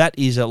 That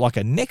is like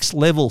a next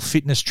level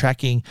fitness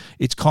tracking.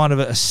 It's kind of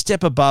a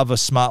step above a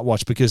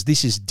smartwatch because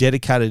this is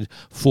dedicated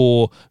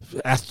for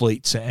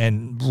athletes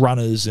and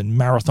runners and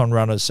marathon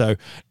runners. So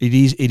it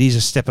is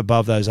a step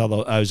above those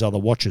other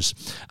watches.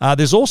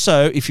 There's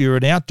also, if you're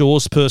an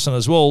outdoors person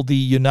as well,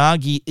 the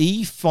Unagi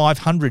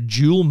E500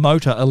 dual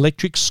motor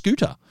electric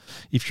scooter.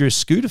 If you're a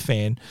scooter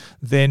fan,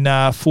 then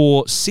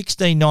for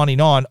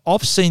 $16.99,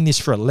 I've seen this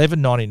for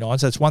 $11.99,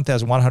 so that's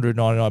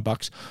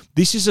 $1,199.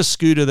 This is a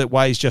scooter that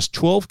weighs just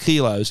 12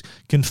 kilos,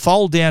 can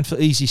fold down for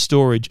easy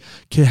storage,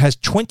 has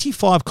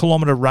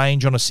 25-kilometre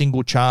range on a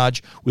single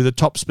charge with a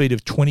top speed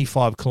of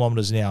 25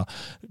 kilometres an hour.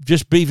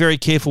 Just be very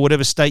careful,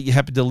 whatever state you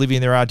happen to live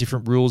in, there are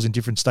different rules in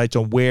different states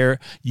on where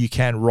you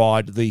can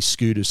ride these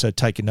scooters, so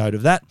take a note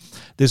of that.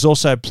 There's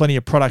also plenty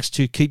of products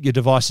to keep your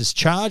devices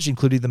charged,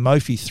 including the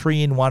Mophie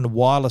 3-in-1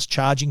 wireless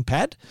charging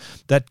pad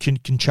that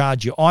can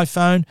charge your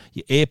iPhone,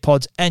 your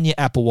AirPods, and your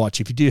Apple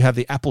Watch. If you do have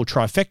the Apple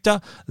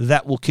trifecta,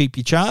 that will keep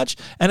you charged.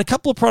 And a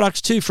couple of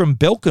products too from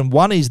Belkin.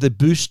 One is the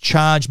Boost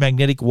Charge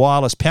magnetic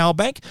wireless power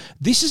bank.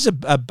 This is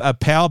a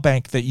power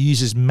bank that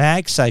uses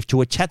MagSafe to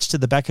attach to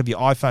the back of your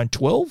iPhone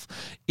 12.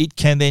 It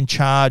can then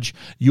charge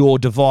your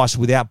device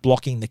without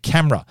blocking the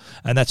camera,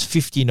 and that's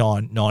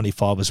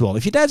 $59.95 as well.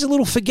 If your dad's a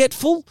little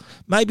forgetful,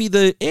 maybe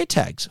the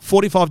AirTags,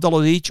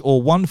 $45 each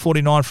or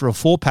 $149 for a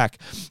 4-pack.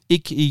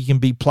 It can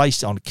be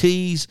placed on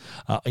keys,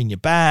 in your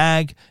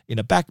bag, in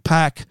a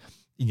backpack,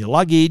 in your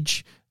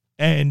luggage,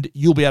 and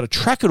you'll be able to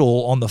track it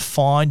all on the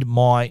Find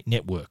My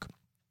network.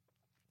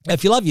 Now,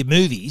 if you love your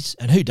movies,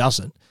 and who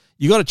doesn't,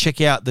 you got to check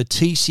out the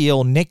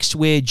TCL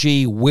Nextwear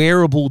G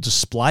wearable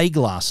display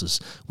glasses.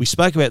 We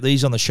spoke about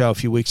these on the show a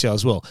few weeks ago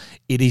as well.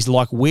 It is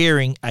like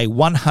wearing a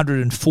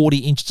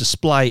 140-inch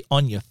display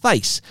on your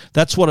face.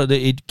 That's what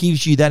it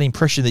gives you, that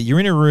impression that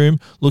you're in a room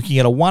looking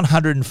at a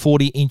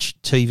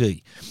 140-inch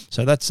TV.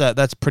 So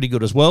that's pretty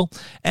good as well.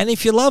 And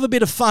if you love a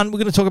bit of fun, we're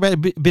going to talk about a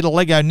bit of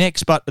Lego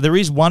next, but there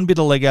is one bit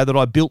of Lego that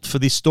I built for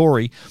this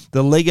story,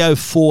 the Lego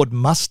Ford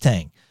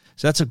Mustang.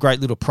 So that's a great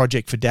little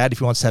project for Dad if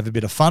he wants to have a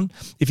bit of fun.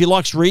 If he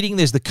likes reading,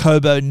 there's the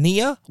Kobo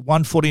Nia,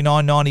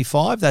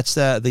 $149.95. That's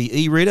the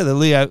e-reader.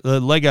 The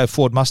Lego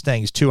Ford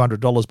Mustang is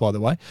 $200, by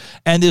the way.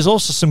 And there's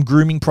also some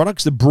grooming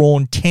products, the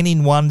Braun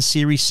 10-in-1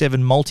 Series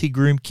 7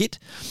 Multi-Groom Kit.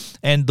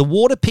 And the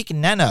Waterpik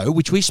Nano,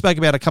 which we spoke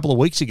about a couple of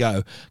weeks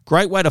ago,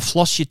 great way to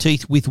floss your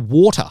teeth with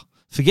water.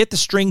 Forget the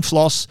string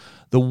floss,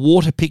 the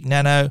Waterpik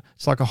Nano.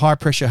 It's like a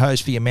high-pressure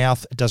hose for your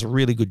mouth. It does a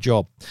really good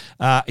job.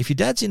 If your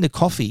dad's into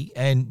coffee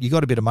and you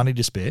got a bit of money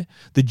to spare,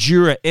 the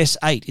Jura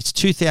S8, it's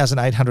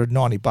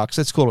 $2,890.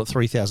 Let's call it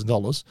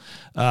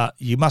 $3,000.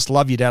 You must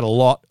love your dad a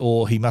lot,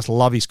 or he must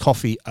love his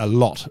coffee a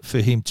lot for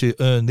him to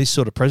earn this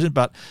sort of present.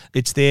 But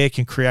it's there,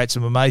 can create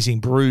some amazing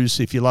brews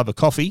if you love a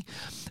coffee.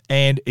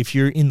 And if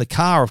you're in the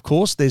car, of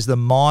course, there's the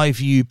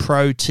MyView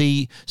Pro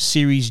T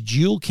Series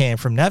dual cam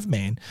from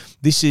Navman.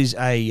 This is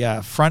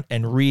a front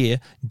and rear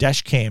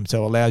dash cam,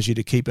 so it allows you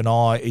to keep an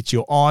eye. It's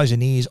your eyes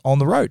and ears on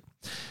the road.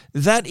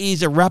 That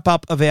is a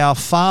wrap-up of our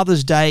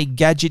Father's Day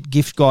gadget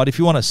gift guide. If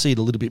you want to see it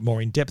a little bit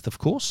more in depth, of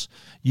course,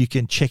 you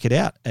can check it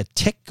out at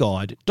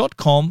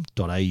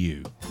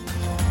techguide.com.au.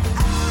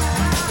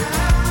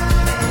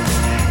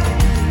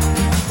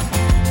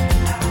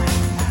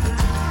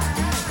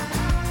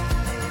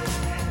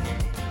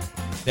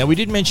 Now, we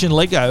did mention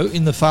Lego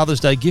in the Father's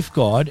Day gift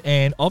guide,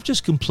 and I've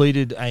just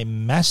completed a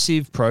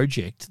massive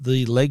project,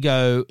 the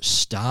Lego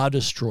Star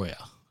Destroyer.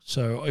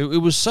 So it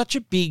was such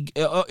a big,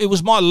 it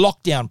was my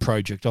lockdown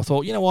project. I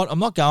thought, you know what, I'm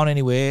not going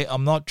anywhere.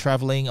 I'm not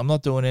traveling. I'm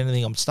not doing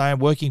anything. I'm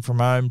working from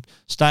home,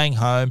 staying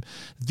home.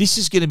 This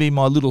is going to be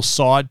my little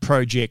side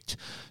project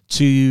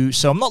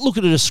so I'm not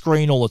looking at a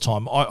screen all the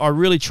time. I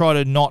really try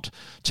to not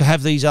to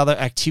have these other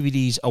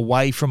activities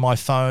away from my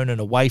phone and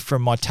away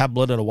from my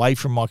tablet and away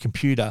from my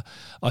computer.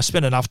 I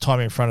spend enough time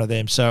in front of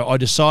them. So I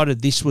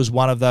decided this was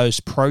one of those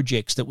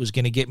projects that was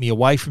going to get me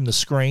away from the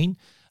screen,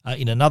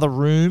 in another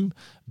room,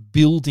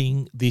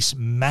 building this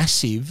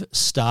massive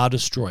Star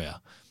Destroyer.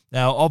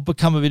 Now, I've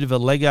become a bit of a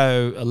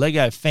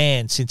Lego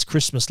fan since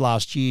Christmas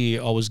last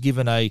year. I was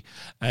given a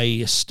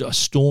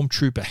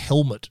Stormtrooper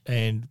helmet,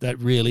 and that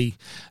really,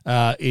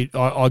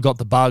 I got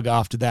the bug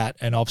after that,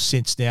 and I've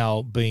since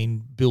now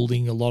been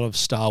building a lot of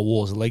Star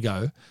Wars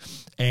Lego.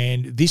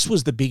 And this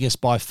was the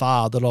biggest by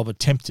far that I've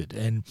attempted.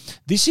 And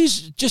this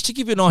is, just to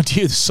give you an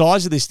idea of the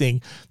size of this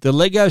thing, the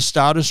Lego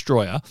Star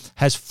Destroyer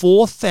has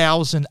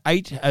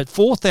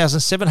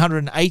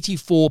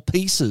 4,784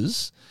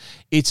 pieces.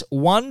 It's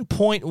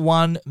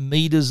 1.1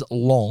 meters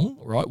long,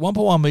 right?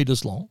 1.1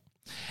 meters long.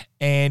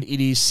 And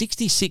it is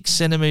 66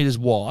 centimeters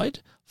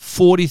wide,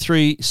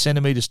 43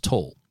 centimeters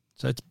tall.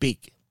 So it's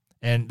big.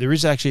 And there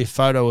is actually a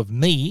photo of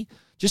me,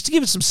 just to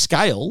give it some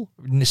scale,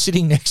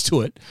 sitting next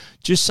to it,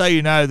 just so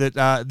you know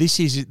that this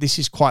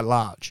is quite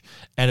large.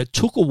 And it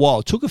took a while.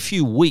 It took a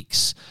few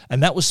weeks,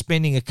 and that was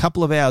spending a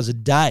couple of hours a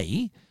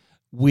day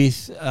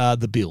with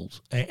the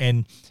build.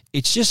 And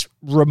it's just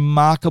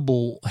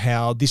remarkable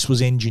how this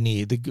was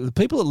engineered. The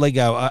people at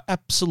Lego are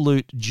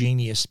absolute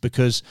genius,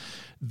 because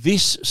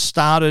this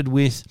started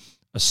with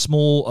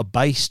a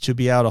base to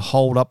be able to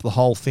hold up the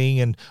whole thing,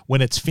 and when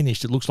it's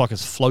finished, it looks like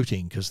it's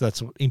floating, because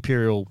that's what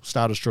Imperial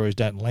Star Destroyers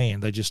don't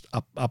land. They're just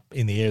up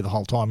in the air the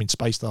whole time, in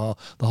space the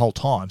whole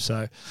time.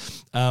 So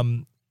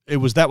that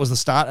was the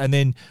start. And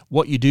then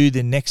what you do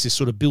then next is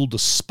sort of build the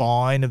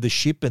spine of the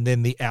ship, and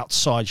then the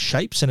outside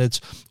shapes, and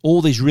it's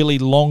all these really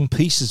long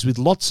pieces with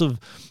lots of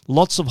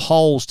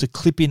holes to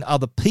clip in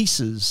other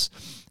pieces.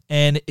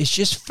 And it's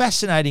just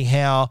fascinating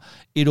how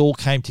it all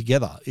came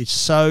together. It's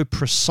so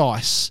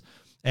precise.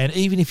 And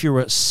even if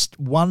you're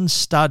one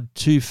stud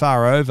too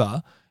far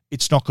over,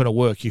 it's not going to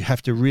work. You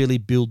have to really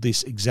build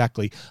this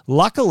exactly.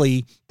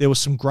 Luckily, there were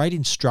some great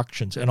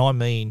instructions, and I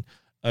mean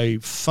a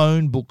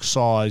phone book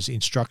size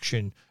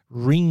instruction,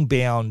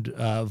 ring-bound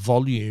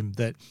volume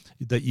that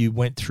you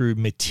went through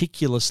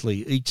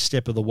meticulously each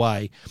step of the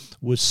way,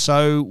 was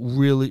so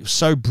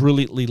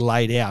brilliantly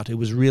laid out. It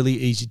was really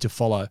easy to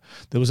follow.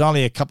 There was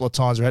only a couple of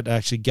times where I had to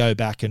actually go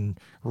back and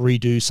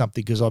redo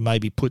something, because I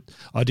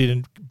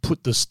didn't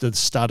put the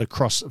stud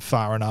across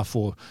far enough,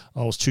 or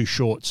I was too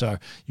short. So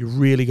you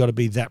really got to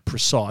be that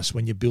precise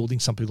when you're building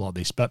something like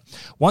this. But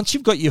once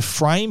you've got your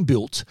frame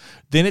built,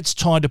 then it's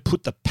time to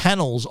put the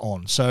panels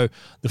on. So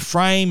the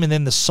frame, and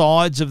then the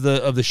sides of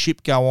the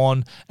ship go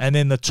on, and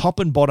then the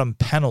top and bottom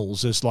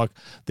panels,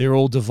 they're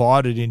all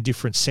divided in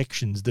different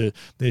sections.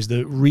 There's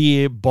the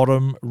rear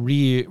bottom,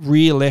 rear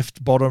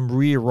left bottom,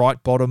 rear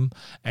right bottom,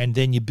 and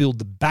then you build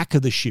the back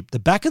of the ship. The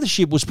back of the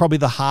ship was probably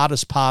the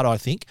hardest part, I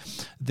think.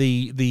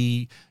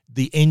 The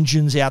the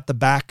engines out the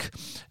back,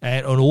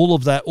 and on all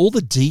of that, all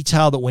the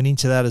detail that went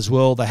into that as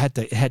well. They had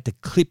to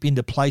clip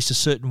into place a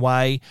certain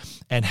way,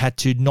 and had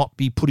to not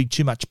be putting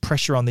too much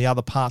pressure on the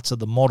other parts of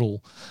the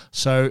model.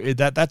 So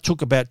that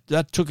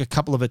took a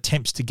couple of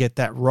attempts to get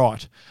that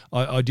right.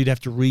 I did have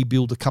to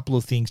rebuild a couple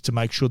of things to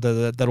make sure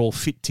that all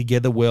fit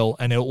together well,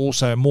 and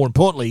also, more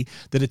importantly,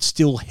 that it's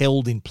still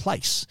held in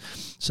place.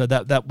 So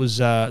that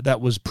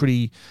was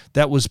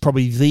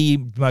probably the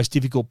most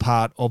difficult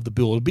part of the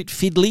build. A bit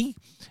fiddly,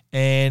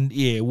 and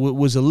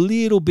was a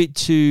little bit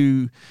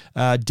too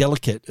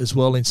delicate as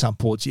well in some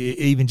ports.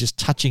 Even just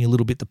touching a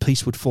little bit, the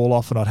piece would fall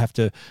off, and I'd have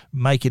to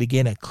make it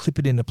again and clip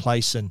it into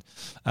place. And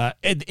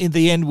in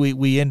the end,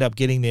 we end up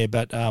getting there,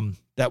 but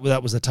that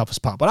was the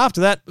toughest part. But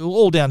after that,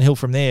 all downhill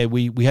from there.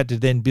 We had to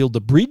then build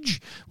the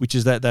bridge, which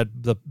is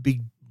the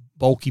big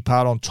bulky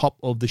part on top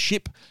of the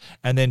ship,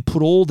 and then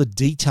put all the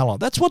detail on.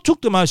 That's what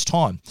took the most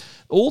time.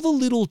 All the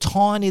little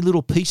tiny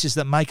little pieces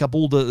that make up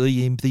all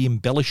the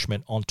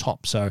embellishment on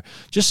top. So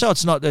just so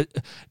it's not without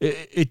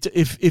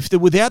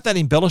that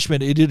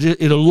embellishment,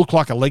 it'll look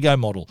like a Lego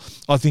model.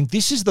 I think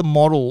this is the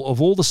model of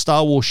all the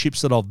Star Wars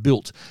ships that I've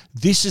built.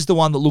 This is the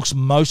one that looks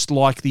most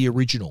like the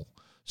original.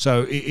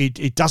 So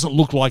it doesn't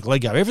look like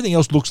Lego. Everything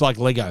else looks like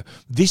Lego.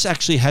 This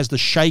actually has the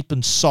shape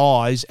and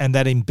size and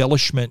that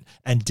embellishment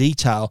and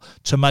detail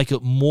to make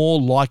it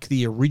more like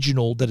the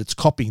original that it's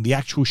copying, the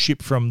actual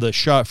ship from the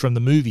show, from the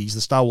movies,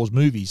 the Star Wars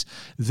movies,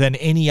 than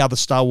any other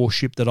Star Wars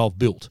ship that I've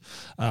built.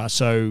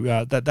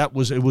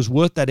 It was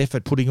worth that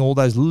effort, putting all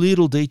those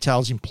little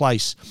details in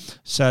place,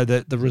 so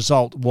that the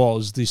result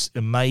was this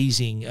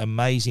amazing,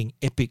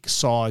 epic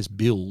size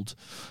build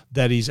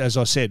that is, as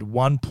I said,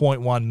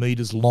 1.1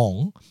 meters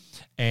long.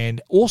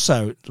 And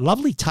also,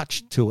 lovely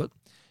touch to it,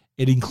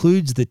 it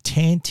includes the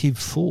Tantive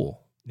 4.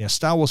 Now,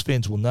 Star Wars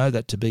fans will know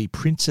that to be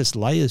Princess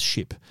Leia's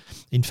ship.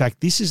 In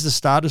fact, this is the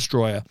Star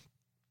Destroyer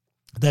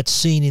that's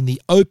seen in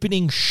the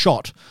opening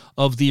shot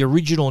of the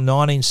original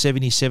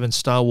 1977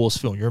 Star Wars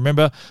film. You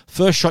remember,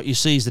 first shot you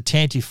see is the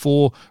Tantive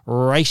 4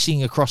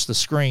 racing across the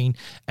screen,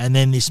 and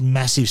then this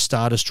massive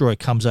Star Destroyer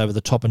comes over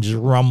the top and just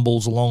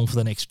rumbles along for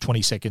the next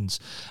 20 seconds.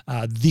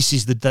 This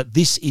is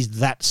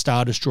that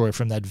Star Destroyer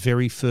from that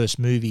very first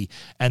movie,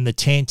 and the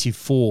Tantive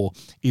 4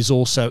 is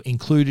also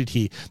included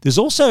here. There's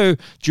also, do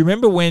you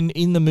remember when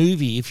in the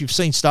movie, if you've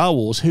seen Star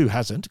Wars, who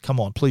hasn't? Come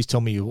on, please tell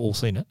me you've all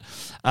seen it.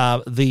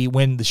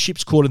 When the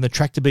ship's caught in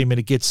the tractor beam and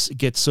it gets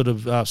sort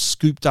of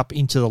scooped up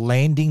into the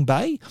landing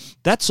bay,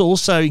 that's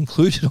also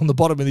included on the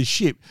bottom of this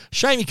ship.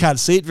 Shame you can't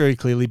see it very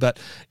clearly, but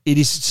it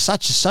is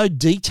so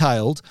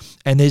detailed,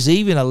 and there's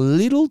even a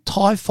little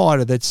TIE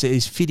fighter that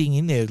is fitting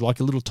in there, like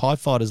a little TIE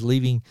fighter's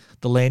leaving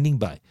the landing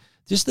bay.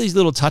 Just these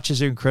little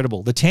touches are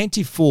incredible. The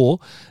Tantive 4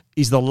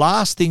 is the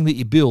last thing that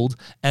you build,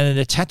 and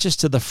it attaches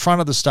to the front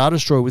of the Star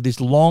Destroyer with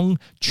this long,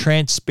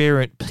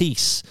 transparent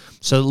piece.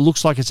 So it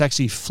looks like it's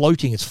actually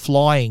floating. It's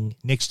flying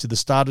next to the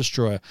Star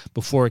Destroyer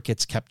before it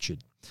gets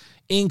captured.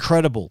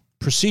 Incredible.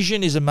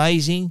 Precision is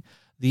amazing.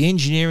 The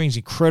engineering is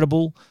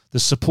incredible. The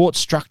support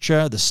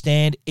structure, the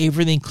stand,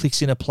 everything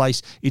clicks into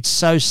place. It's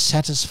so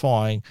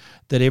satisfying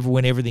that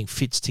when everything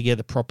fits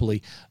together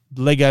properly.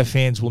 Lego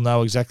fans will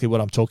know exactly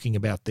what I'm talking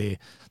about there.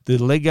 The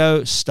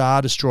Lego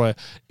Star Destroyer.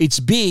 It's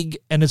big,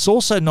 and it's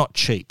also not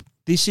cheap.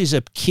 This is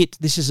a kit.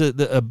 This is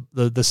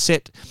the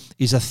set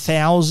is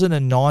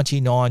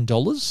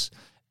 $1,099.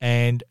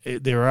 And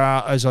there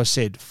are, as I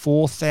said,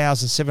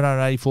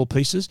 4,784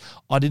 pieces.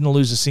 I didn't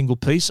lose a single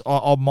piece.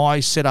 My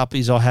setup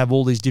is I have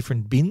all these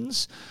different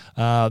bins.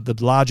 The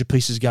larger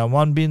pieces go in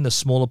one bin. The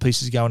smaller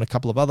pieces go in a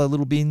couple of other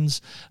little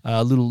bins,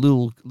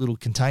 little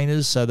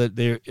containers, so that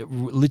they're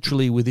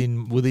literally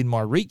within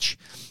my reach.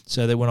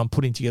 So that when I'm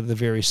putting together the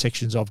various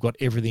sections, I've got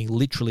everything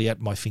literally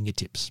at my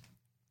fingertips.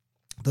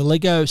 The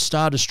Lego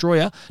Star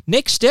Destroyer.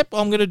 Next step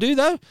I'm going to do,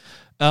 though,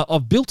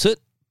 I've built it,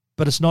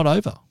 but it's not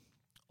over.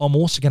 I'm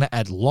also going to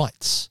add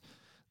lights.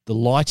 The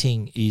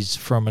lighting is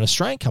from an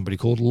Australian company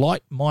called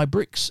Light My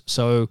Bricks.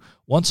 So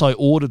once I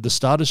ordered the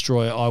Star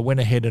Destroyer, I went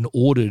ahead and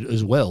ordered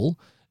as well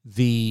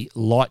the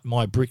Light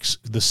My Bricks,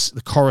 the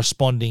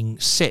corresponding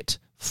set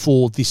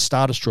for this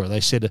Star Destroyer. They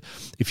said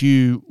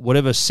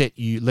whatever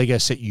Lego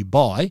set you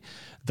buy,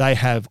 they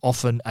have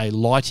often a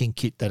lighting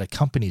kit that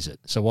accompanies it.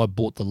 So I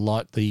bought the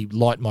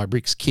Light My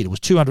Bricks kit. It was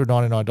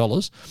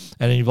 $299,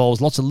 and it involves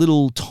lots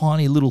of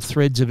tiny little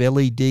threads of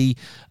LED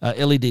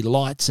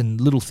lights and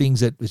little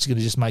things that it's going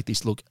to just make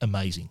this look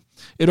amazing.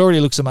 It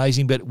already looks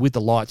amazing, but with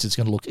the lights, it's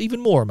going to look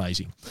even more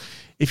amazing.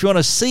 If you want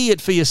to see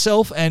it for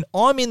yourself, and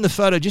I'm in the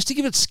photo just to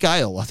give it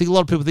scale. I think a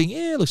lot of people think,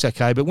 yeah, it looks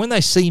okay, but when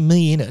they see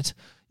me in it,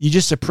 you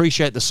just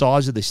appreciate the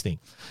size of this thing.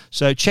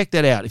 So check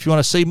that out. If you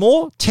want to see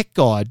more,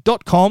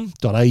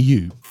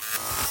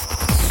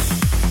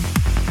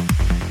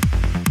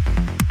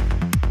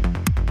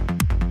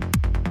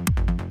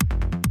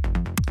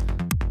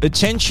 techguide.com.au.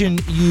 Attention,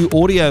 you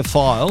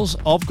audiophiles.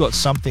 I've got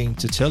something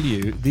to tell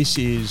you. This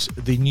is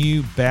the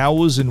new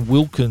Bowers &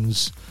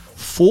 Wilkins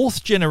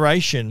 4th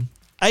generation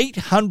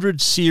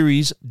 800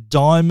 series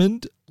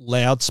diamond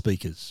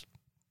loudspeakers.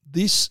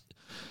 This,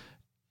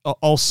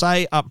 I'll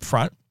say up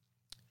front,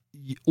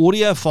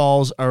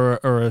 Audiophiles are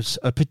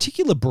a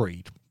particular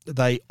breed.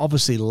 They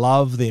obviously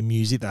love their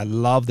music, they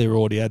love their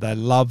audio, they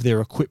love their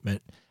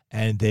equipment,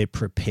 and they're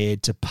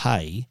prepared to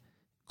pay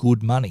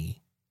good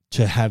money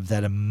to have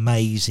that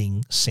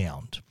amazing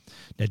sound.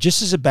 Now,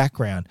 just as a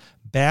background,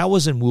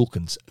 Bowers and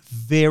Wilkins,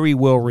 very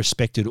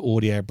well-respected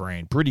audio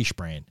brand, British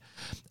brand,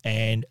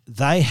 and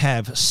they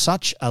have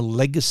such a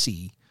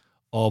legacy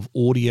of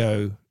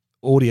audio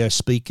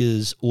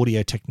speakers,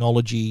 audio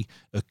technology,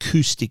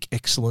 acoustic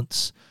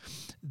excellence.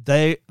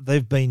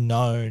 They've been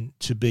known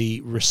to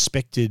be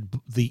respected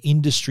the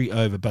industry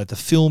over, both the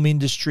film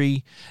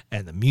industry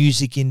and the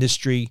music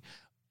industry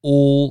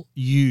all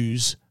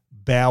use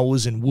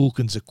Bowers and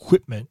Wilkins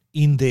equipment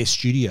in their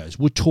studios.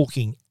 We're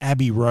talking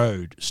Abbey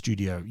Road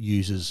studio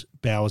uses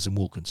Bowers and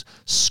Wilkins.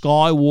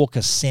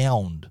 Skywalker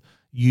Sound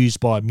used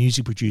by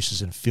music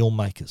producers and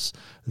filmmakers.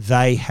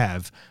 They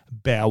have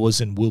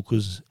Bowers and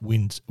Wilkins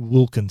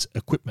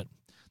equipment.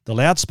 The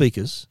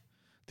loudspeakers,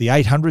 the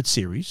 800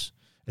 series,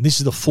 and this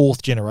is the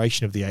fourth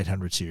generation of the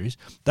 800 series,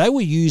 they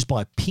were used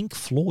by Pink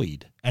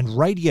Floyd and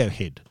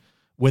Radiohead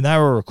when they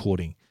were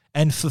recording,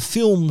 and for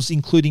films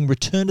including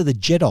Return of the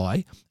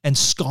Jedi and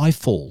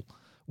Skyfall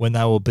when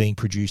they were being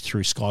produced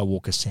through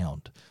Skywalker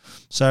Sound.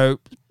 So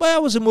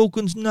Bowers and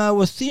Wilkins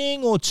know a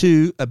thing or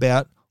two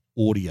about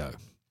audio.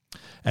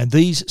 And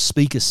these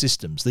speaker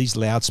systems, these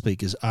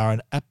loudspeakers, are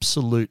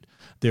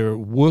they're a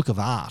work of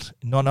art,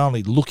 not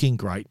only looking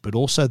great, but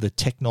also the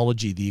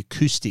technology, the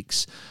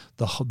acoustics,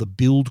 the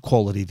build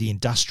quality, the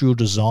industrial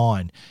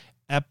design.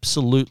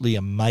 Absolutely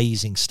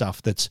amazing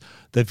stuff. This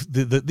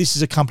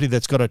is a company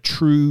that's got a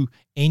true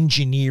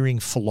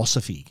engineering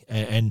philosophy,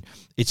 and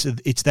it's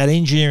that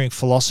engineering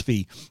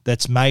philosophy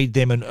that's made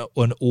them an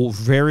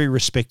very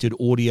respected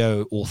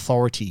audio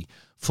authority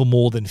for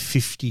more than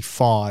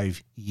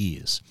 55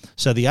 years.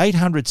 So the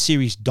 800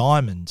 series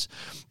Diamonds,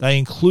 they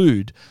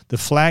include the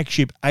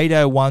flagship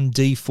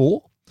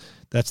 801D4.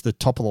 That's the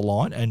top of the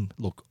line. And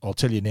look, I'll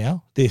tell you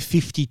now, they're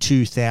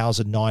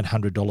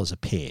 $52,900 a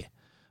pair.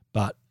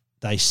 But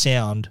they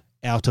sound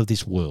out of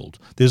this world.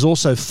 There's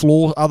also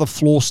other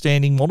floor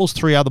standing models,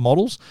 3 other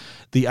models,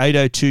 the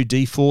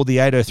 802D4, the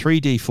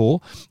 803D4,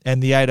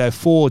 and the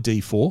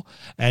 804D4,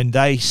 and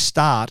they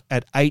start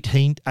at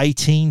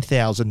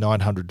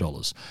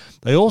 $18,900.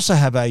 They also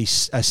have a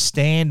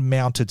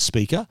stand-mounted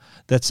speaker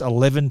that's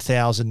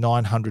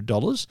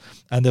 $11,900,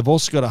 and they've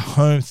also got a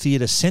home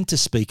theatre centre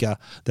speaker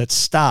that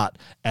start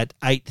at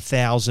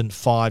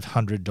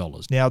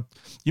 $8,500. Now,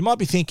 you might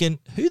be thinking,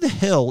 who the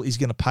hell is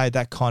going to pay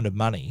that kind of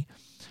money?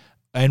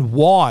 And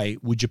why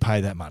would you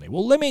pay that money?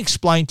 Well, let me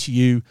explain to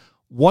you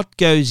what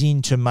goes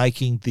into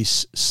making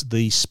these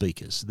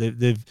speakers.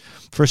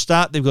 For a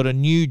start, they've got a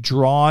new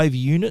drive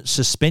unit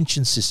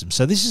suspension system.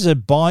 So this is a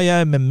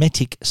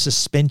biomimetic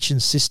suspension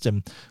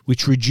system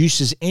which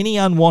reduces any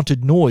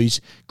unwanted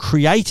noise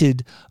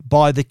created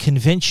by the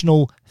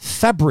conventional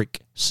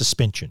fabric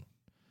suspension.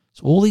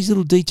 So all these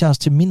little details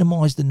to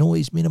minimize the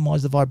noise,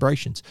 minimize the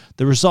vibrations.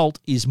 The result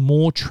is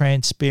more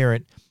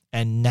transparent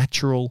and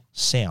natural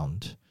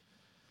sound.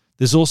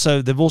 They've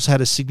also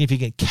had a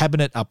significant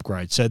cabinet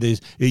upgrade. So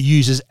it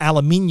uses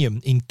aluminium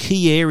in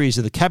key areas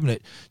of the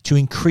cabinet to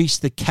increase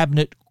the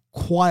cabinet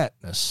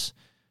quietness.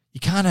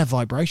 You can't have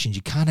vibrations.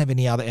 You can't have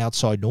any other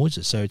outside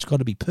noises. So it's got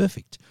to be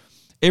perfect.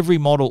 Every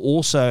model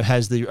also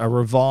has a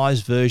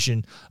revised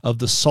version of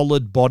the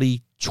solid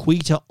body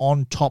tweeter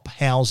on top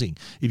housing.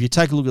 If you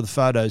take a look at the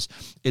photos,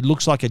 it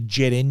looks like a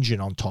jet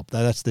engine on top.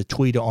 That's the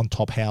tweeter on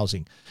top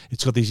housing.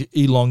 It's got this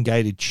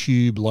elongated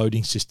tube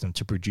loading system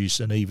to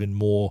produce an even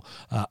more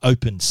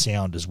open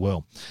sound as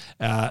well.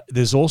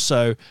 There's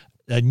also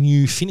a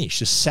new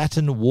finish, a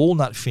satin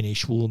walnut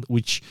finish,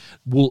 which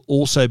will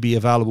also be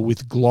available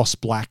with gloss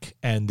black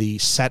and the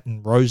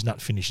satin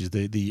rosenut finishes,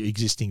 the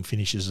existing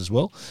finishes as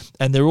well.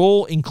 And they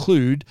all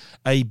include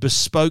a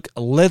bespoke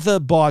leather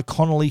by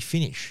Connolly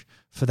finish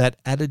for that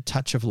added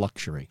touch of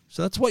luxury.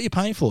 So that's what you're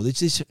paying for. It's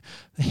this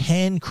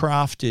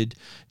handcrafted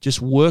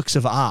just works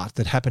of art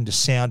that happen to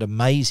sound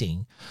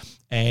amazing,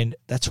 and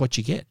that's what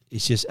you get.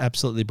 It's just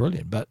absolutely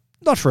brilliant. But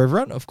not for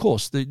everyone, of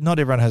course. Not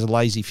everyone has a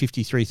lazy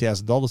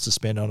 $53,000 to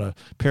spend on a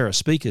pair of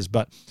speakers,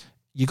 but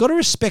you got to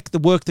respect the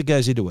work that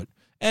goes into it.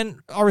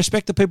 And I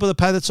respect the people that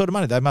pay that sort of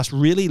money. They must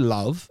really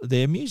love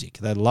their music.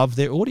 They love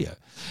their audio.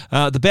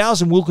 The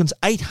Bowers & Wilkins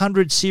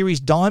 800 series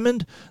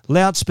Diamond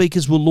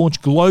loudspeakers will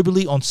launch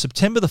globally on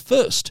September the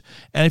 1st.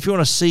 And if you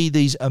want to see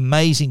these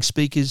amazing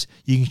speakers,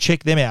 you can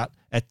check them out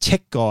at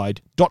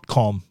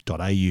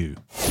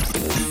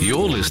techguide.com.au.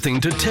 You're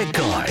listening to Tech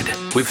Guide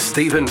with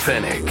Stephen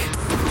Fennick.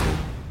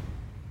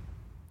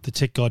 The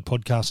Tech Guide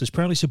podcast is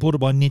proudly supported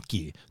by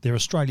Netgear. They're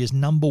Australia's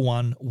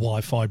 #1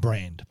 Wi-Fi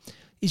brand.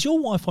 Is your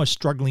Wi-Fi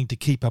struggling to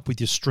keep up with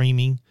your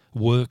streaming,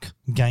 work,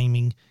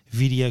 gaming,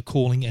 video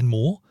calling and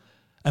more?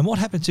 And what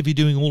happens if you're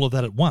doing all of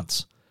that at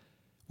once?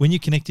 When you're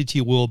connected to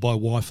your world by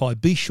Wi-Fi,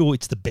 be sure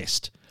it's the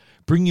best.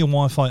 Bring your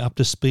Wi-Fi up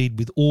to speed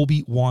with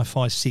Orbi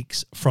Wi-Fi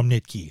 6 from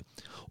Netgear.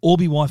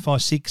 Orbi Wi-Fi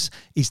 6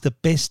 is the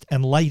best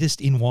and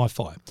latest in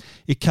Wi-Fi.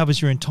 It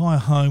covers your entire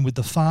home with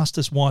the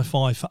fastest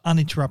Wi-Fi for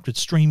uninterrupted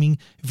streaming,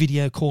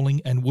 video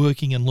calling, and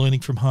working and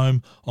learning from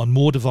home on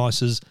more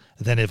devices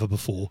than ever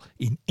before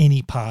in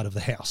any part of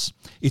the house.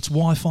 It's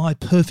Wi-Fi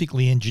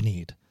perfectly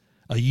engineered.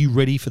 Are you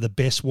ready for the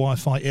best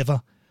Wi-Fi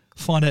ever?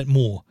 Find out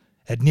more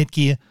at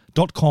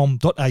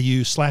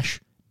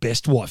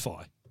netgear.com.au/best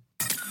Wi-Fi.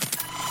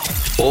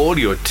 All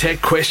your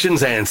tech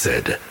questions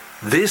answered.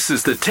 This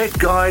is the Tech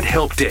Guide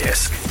Help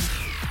Desk.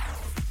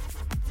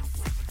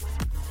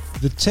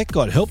 The Tech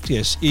Guide Help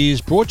Desk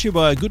is brought to you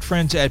by our good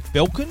friends at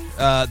Wilkins.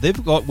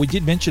 We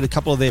did mention a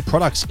couple of their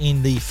products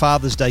in the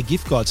Father's Day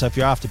gift guide. So if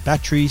you're after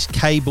batteries,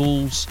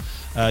 cables,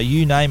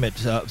 you name it,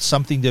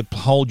 something to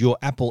hold your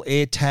Apple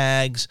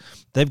AirTags,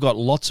 they've got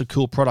lots of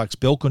cool products.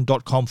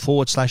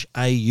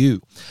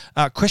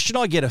 Belkin.com/au. Question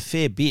I get a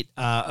fair bit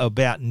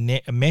about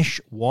mesh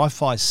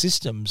Wi-Fi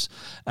systems,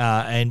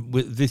 and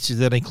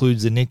that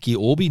includes the Netgear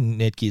Orbi.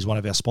 Netgear is one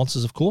of our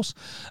sponsors, of course,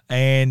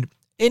 and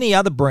any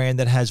other brand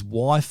that has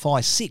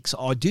Wi-Fi 6.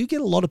 I do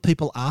get a lot of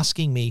people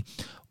asking me,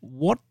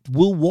 what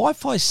will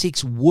Wi-Fi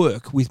 6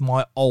 work with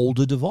my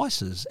older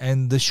devices?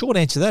 And the short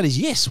answer to that is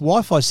yes,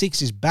 Wi-Fi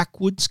 6 is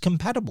backwards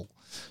compatible.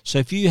 So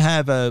if you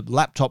have a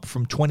laptop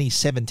from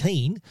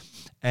 2017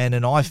 and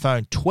an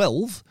iPhone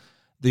 12,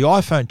 the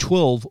iPhone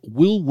 12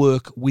 will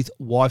work with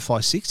Wi-Fi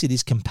 6. It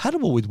is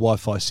compatible with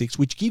Wi-Fi 6,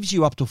 which gives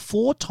you up to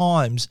 4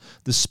 times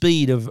the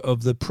speed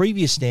of the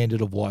previous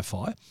standard of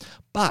Wi-Fi,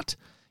 but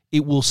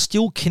it will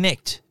still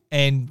connect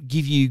and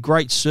give you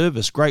great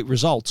service, great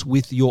results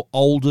with your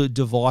older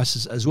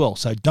devices as well.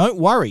 So don't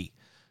worry.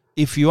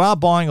 If you are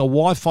buying a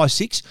Wi-Fi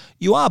 6,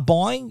 you are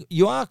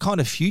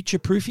kind of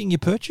future-proofing your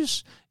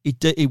purchase.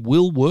 It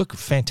will work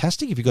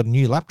fantastic if you've got a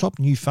new laptop,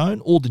 new phone,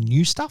 all the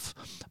new stuff,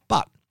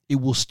 but it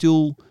will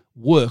still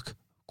work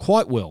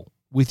quite well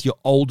with your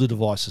older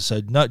devices.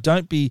 So no,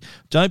 don't be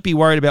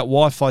worried about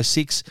Wi-Fi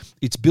 6.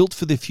 It's built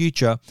for the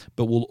future,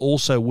 but will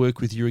also work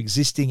with your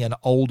existing and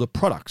older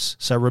products.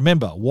 So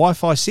remember,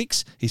 Wi-Fi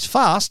 6 is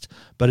fast,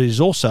 but it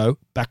is also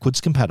backwards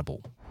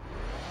compatible.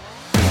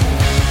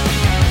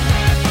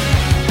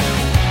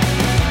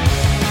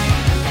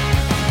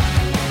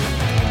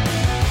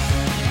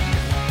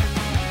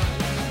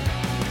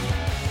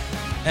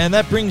 And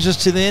that brings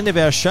us to the end of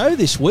our show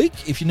this week.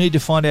 If you need to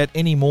find out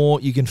any more,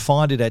 you can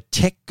find it at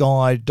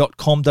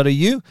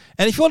techguide.com.au.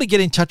 And if you want to get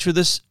in touch with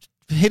us,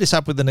 hit us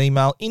up with an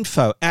email,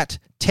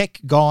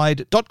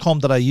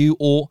 info@techguide.com.au,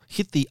 or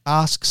hit the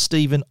Ask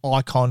Stephen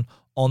icon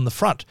on the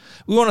front.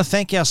 We want to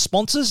thank our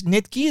sponsors,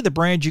 Netgear, the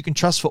brand you can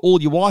trust for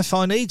all your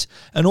Wi-Fi needs,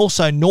 and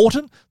also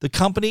Norton, the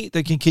company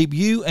that can keep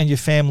you and your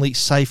family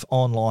safe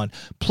online.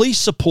 Please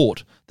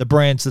support the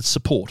brands that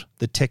support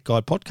the Tech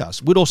Guide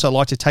podcast. We'd also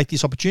like to take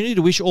this opportunity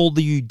to wish all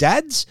the you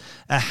dads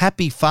a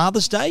happy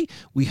Father's Day.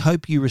 We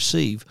hope you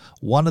receive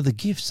one of the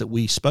gifts that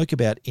we spoke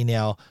about in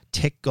our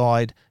Tech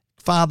Guide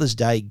Father's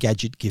Day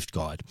Gadget Gift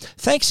Guide.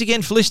 Thanks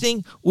again for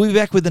listening. We'll be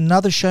back with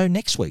another show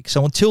next week.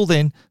 So until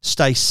then,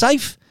 stay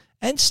safe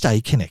and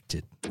stay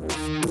connected.